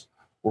consumers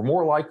were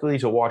more likely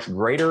to watch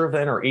greater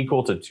than or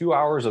equal to 2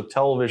 hours of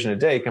television a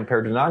day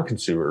compared to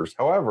non-consumers.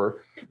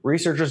 However,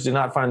 researchers did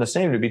not find the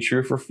same to be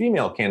true for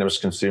female cannabis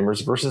consumers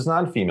versus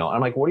non-female.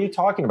 I'm like, what are you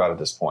talking about at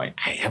this point?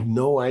 I have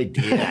no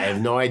idea. I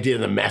have no idea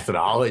the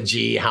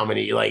methodology, how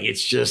many,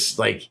 it's just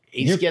like,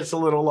 he just gets a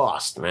little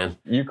lost, man.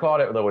 You caught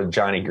it though with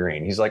Johnny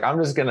Green. He's like,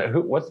 I'm just going to,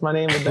 what's my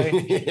name today?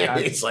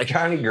 It's like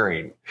Johnny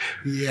Green.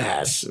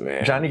 Yes,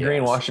 man. Johnny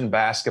Green watching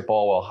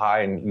basketball while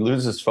high and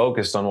loses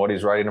focus on what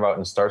he's writing about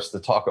and starts to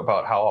talk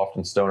about how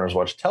often stoners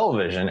watch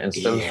television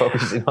instead of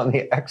focusing on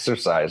the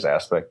exercise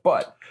aspect.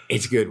 But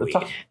It's good weed.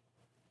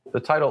 The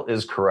title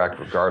is correct,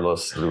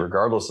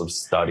 regardless of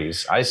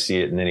studies. I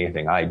see it in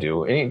anything I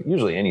do.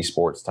 Usually any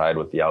sports tied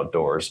with the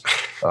outdoors.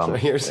 So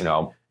here's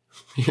Go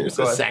the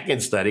ahead.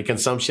 second study,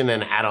 consumption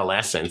in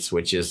adolescence,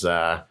 which is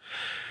here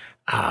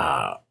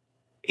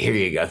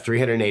you go.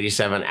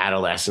 387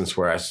 adolescents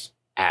were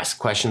asked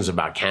questions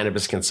about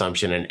cannabis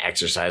consumption and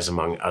exercise,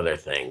 among other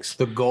things.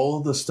 The goal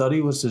of the study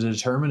was to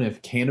determine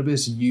if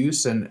cannabis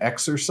use and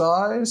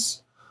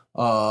exercise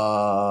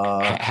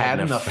had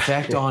an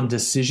effect on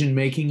decision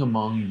making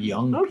among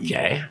young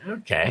people.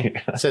 Okay.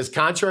 It says,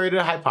 contrary to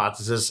the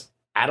hypothesis,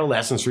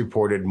 adolescents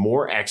reported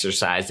more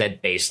exercise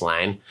at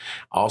baseline,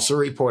 also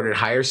reported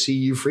higher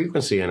CU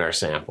frequency in our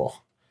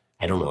sample.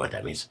 I don't know what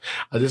that means.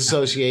 This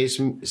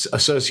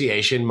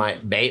association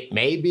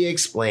may be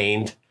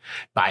explained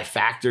by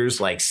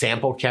factors like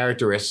sample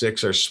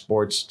characteristics or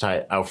sports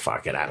type. Oh,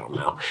 fuck it. I don't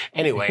know.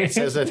 Anyway, it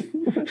says that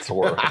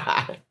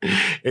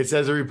it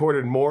says it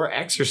reported more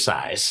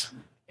exercise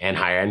and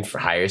higher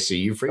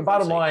CU frequency. The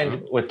bottom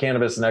line with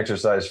cannabis and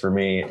exercise for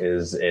me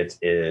is it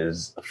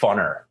is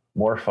funner,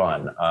 more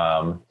fun.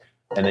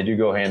 And they do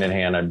go hand in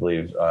hand, I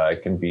believe.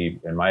 It can be,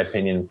 in my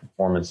opinion,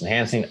 performance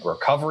enhancing.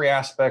 Recovery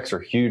aspects are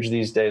huge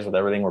these days with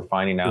everything we're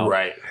finding out.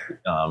 Right.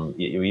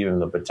 Even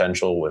the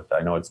potential with,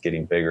 I know it's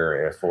getting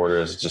bigger.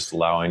 Florida is just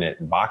allowing it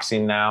in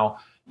boxing now.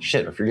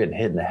 Shit, if you're getting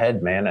hit in the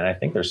head, man. And I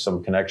think there's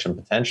some connection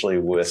potentially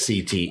with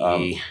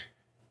CTE.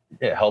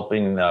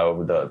 Helping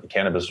the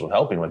cannabis with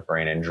helping with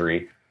brain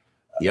injury.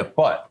 Yep.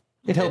 But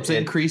It helps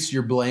increase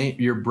your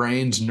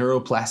brain's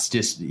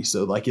neuroplasticity,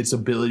 so like its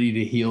ability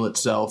to heal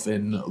itself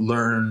and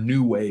learn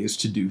new ways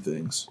to do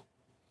things.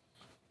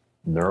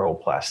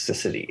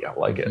 Neuroplasticity, I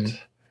like it.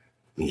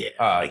 Yeah,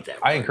 I like that.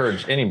 I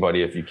encourage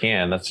anybody, if you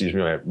can. That's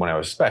usually when I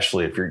was,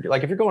 especially if you're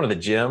going to the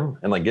gym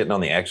and like getting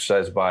on the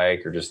exercise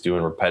bike or just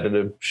doing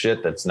repetitive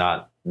shit that's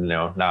not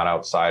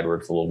outside where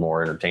it's a little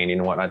more entertaining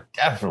and whatnot.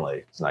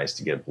 Definitely, it's nice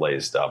to get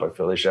blazed up. I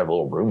feel they should have a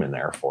little room in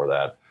there for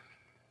that.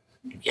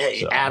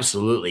 Yeah,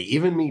 absolutely.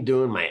 Even me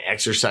doing my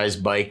exercise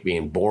bike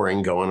being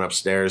boring, going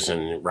upstairs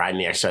and riding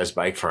the exercise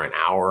bike for an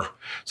hour.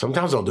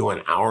 Sometimes I'll do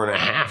an hour and a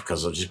half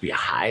because I'll just be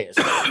high as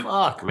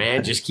fuck,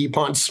 man. Just keep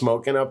on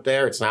smoking up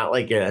there. It's not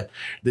like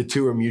the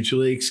two are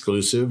mutually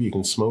exclusive. You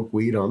can smoke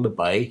weed on the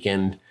bike.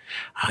 And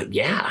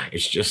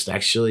it's just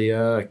actually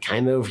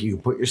kind of, you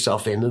put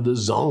yourself into the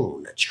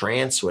zone, a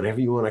trance, whatever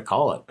you want to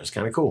call it. It's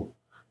kind of cool.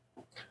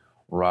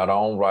 Right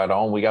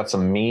on. We got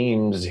some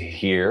memes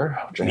here,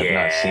 which I have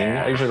not seen.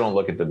 I usually don't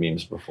look at the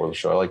memes before the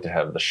show. I like to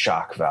have the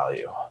shock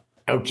value.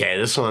 Okay,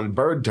 this one,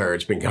 Bird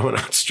Turd's been coming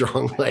out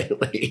strong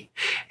lately.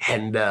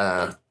 And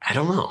I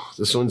don't know.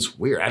 This one's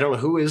weird. I don't know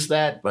who is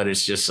that, but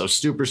it's just a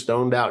super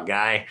stoned out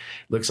guy.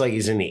 Looks like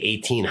he's in the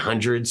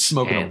 1800s.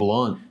 Smoking a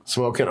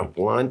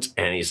blunt.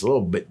 And he's a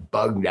little bit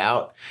bugged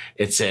out.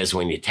 It says,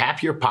 when you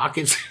tap your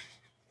pockets,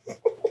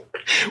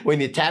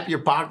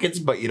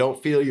 but you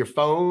don't feel your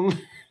phone,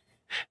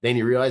 then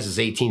you realize it's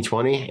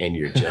 1820 and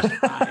you're just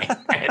high.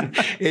 And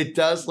it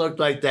does look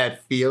like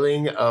that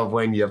feeling of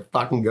when you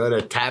fucking go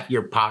to tap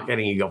your pocket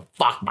and you go,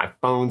 fuck, my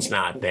phone's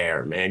not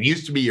there, man. It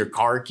used to be your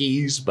car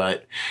keys,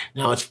 but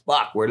now it's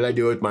fuck, what did I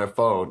do with my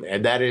phone?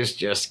 And that is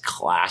just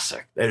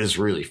classic. That is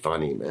really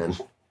funny, man.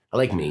 I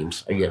like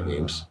memes. I get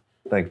memes.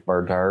 Thanks,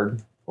 Bird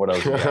Turd. What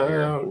else you got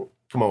here?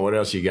 Come on, what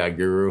else you got,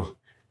 Guru?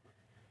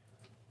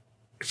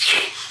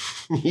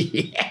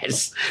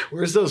 Yes.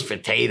 Where's those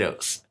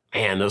potatoes?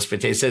 Man, those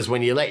potatoes. It says,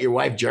 when you let your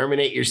wife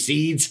germinate your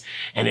seeds,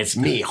 and it's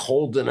me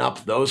holding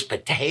up those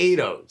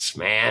potatoes,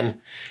 man.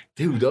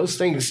 Dude, those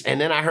things. And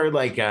then I heard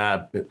like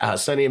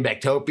Sonny and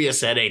Bectopia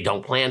said, hey,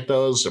 don't plant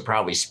those. They're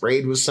probably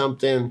sprayed with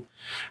something.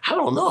 I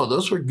don't know.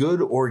 Those were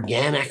good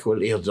organic,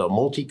 the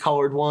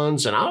multicolored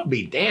ones. And I'll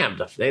be damned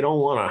if they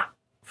don't want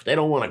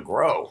to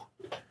grow.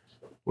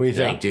 What do you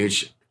think,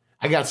 dude?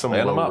 I got some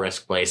low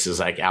risk places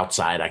like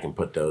outside I can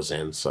put those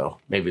in. So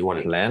maybe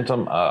one. Plant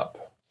them up.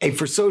 Hey,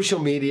 for social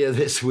media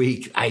this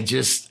week, I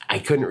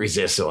couldn't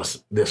resist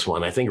this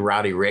one. I think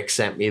Rowdy Rick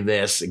sent me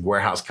this.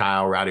 Warehouse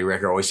Kyle, Rowdy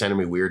Rick are always sending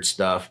me weird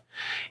stuff.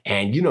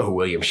 And you know who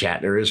William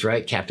Shatner is,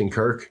 right? Captain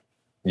Kirk?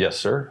 Yes,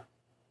 sir.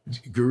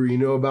 Guru, you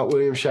know about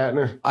William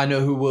Shatner? I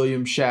know who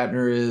William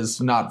Shatner is,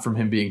 not from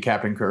him being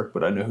Captain Kirk,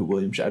 but I know who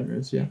William Shatner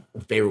is, yeah.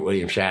 Favorite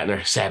William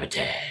Shatner?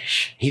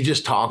 Sabotage. He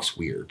just talks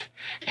weird.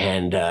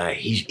 And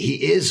he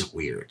is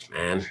weird,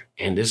 man.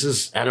 And this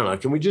is, I don't know,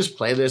 can we just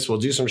play this? We'll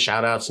do some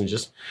shout outs and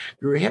just,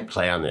 Guru, hit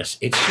play on this.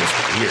 It's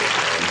just weird,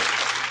 man.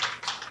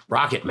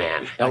 Rocket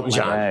Man, Elton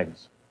John.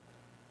 Bags.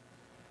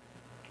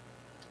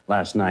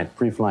 Last night,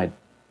 pre-flight.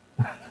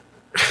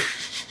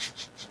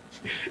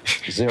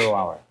 0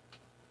 hour.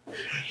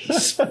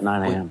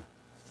 9 a.m.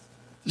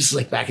 This is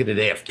like back in the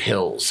day of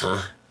pills,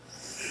 huh?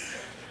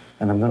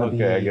 And I'm gonna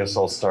be. I guess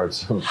I'll start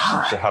some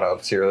shout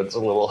outs here. That's a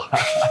little.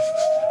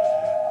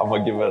 I'm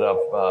gonna give it up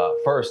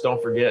first.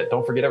 Don't forget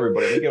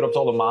everybody. We give it up to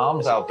all the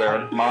moms out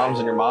there, moms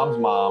and your mom's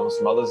moms.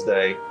 Mother's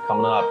Day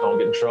coming up. Don't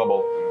get in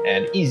trouble.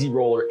 And Easy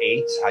Roller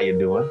 8, how you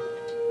doing?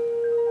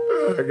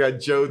 I got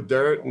Joe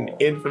Dirt and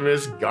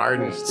Infamous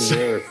Gardens. The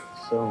earth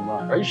so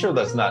much. Are you sure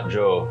that's not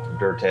Joe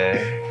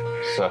Dirte?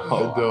 So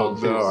I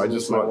don't know. I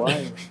just My want.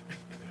 wife.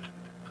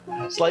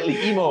 Slightly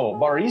emo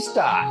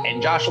barista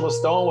and Joshua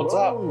Stone. What's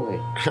up? Lonely.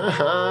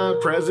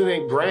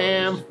 President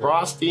Graham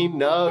Frosty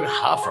Nug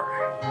Huffer.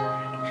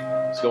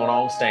 What's going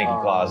on?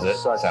 Stanky Closet.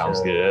 such Sounds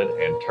a- good.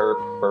 And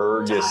Turp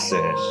Ferguson.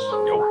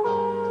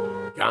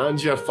 Yo.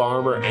 Ganja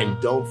Farmer, and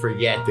don't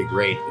forget the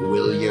great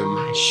William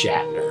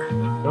Shatner.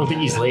 I don't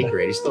think he's late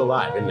grade. He's still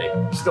alive, isn't he?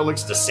 He still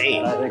looks the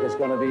same. And I think it's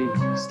going to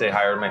be Stay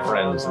higher, my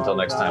friends. Until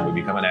next time, we'll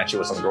be coming at you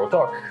with some Grow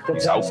Talk. the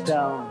Peace out.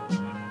 touchdown.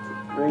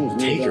 Brings me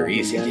Take her down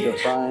easy, again to dude.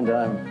 find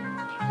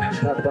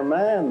I'm not the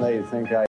man they think I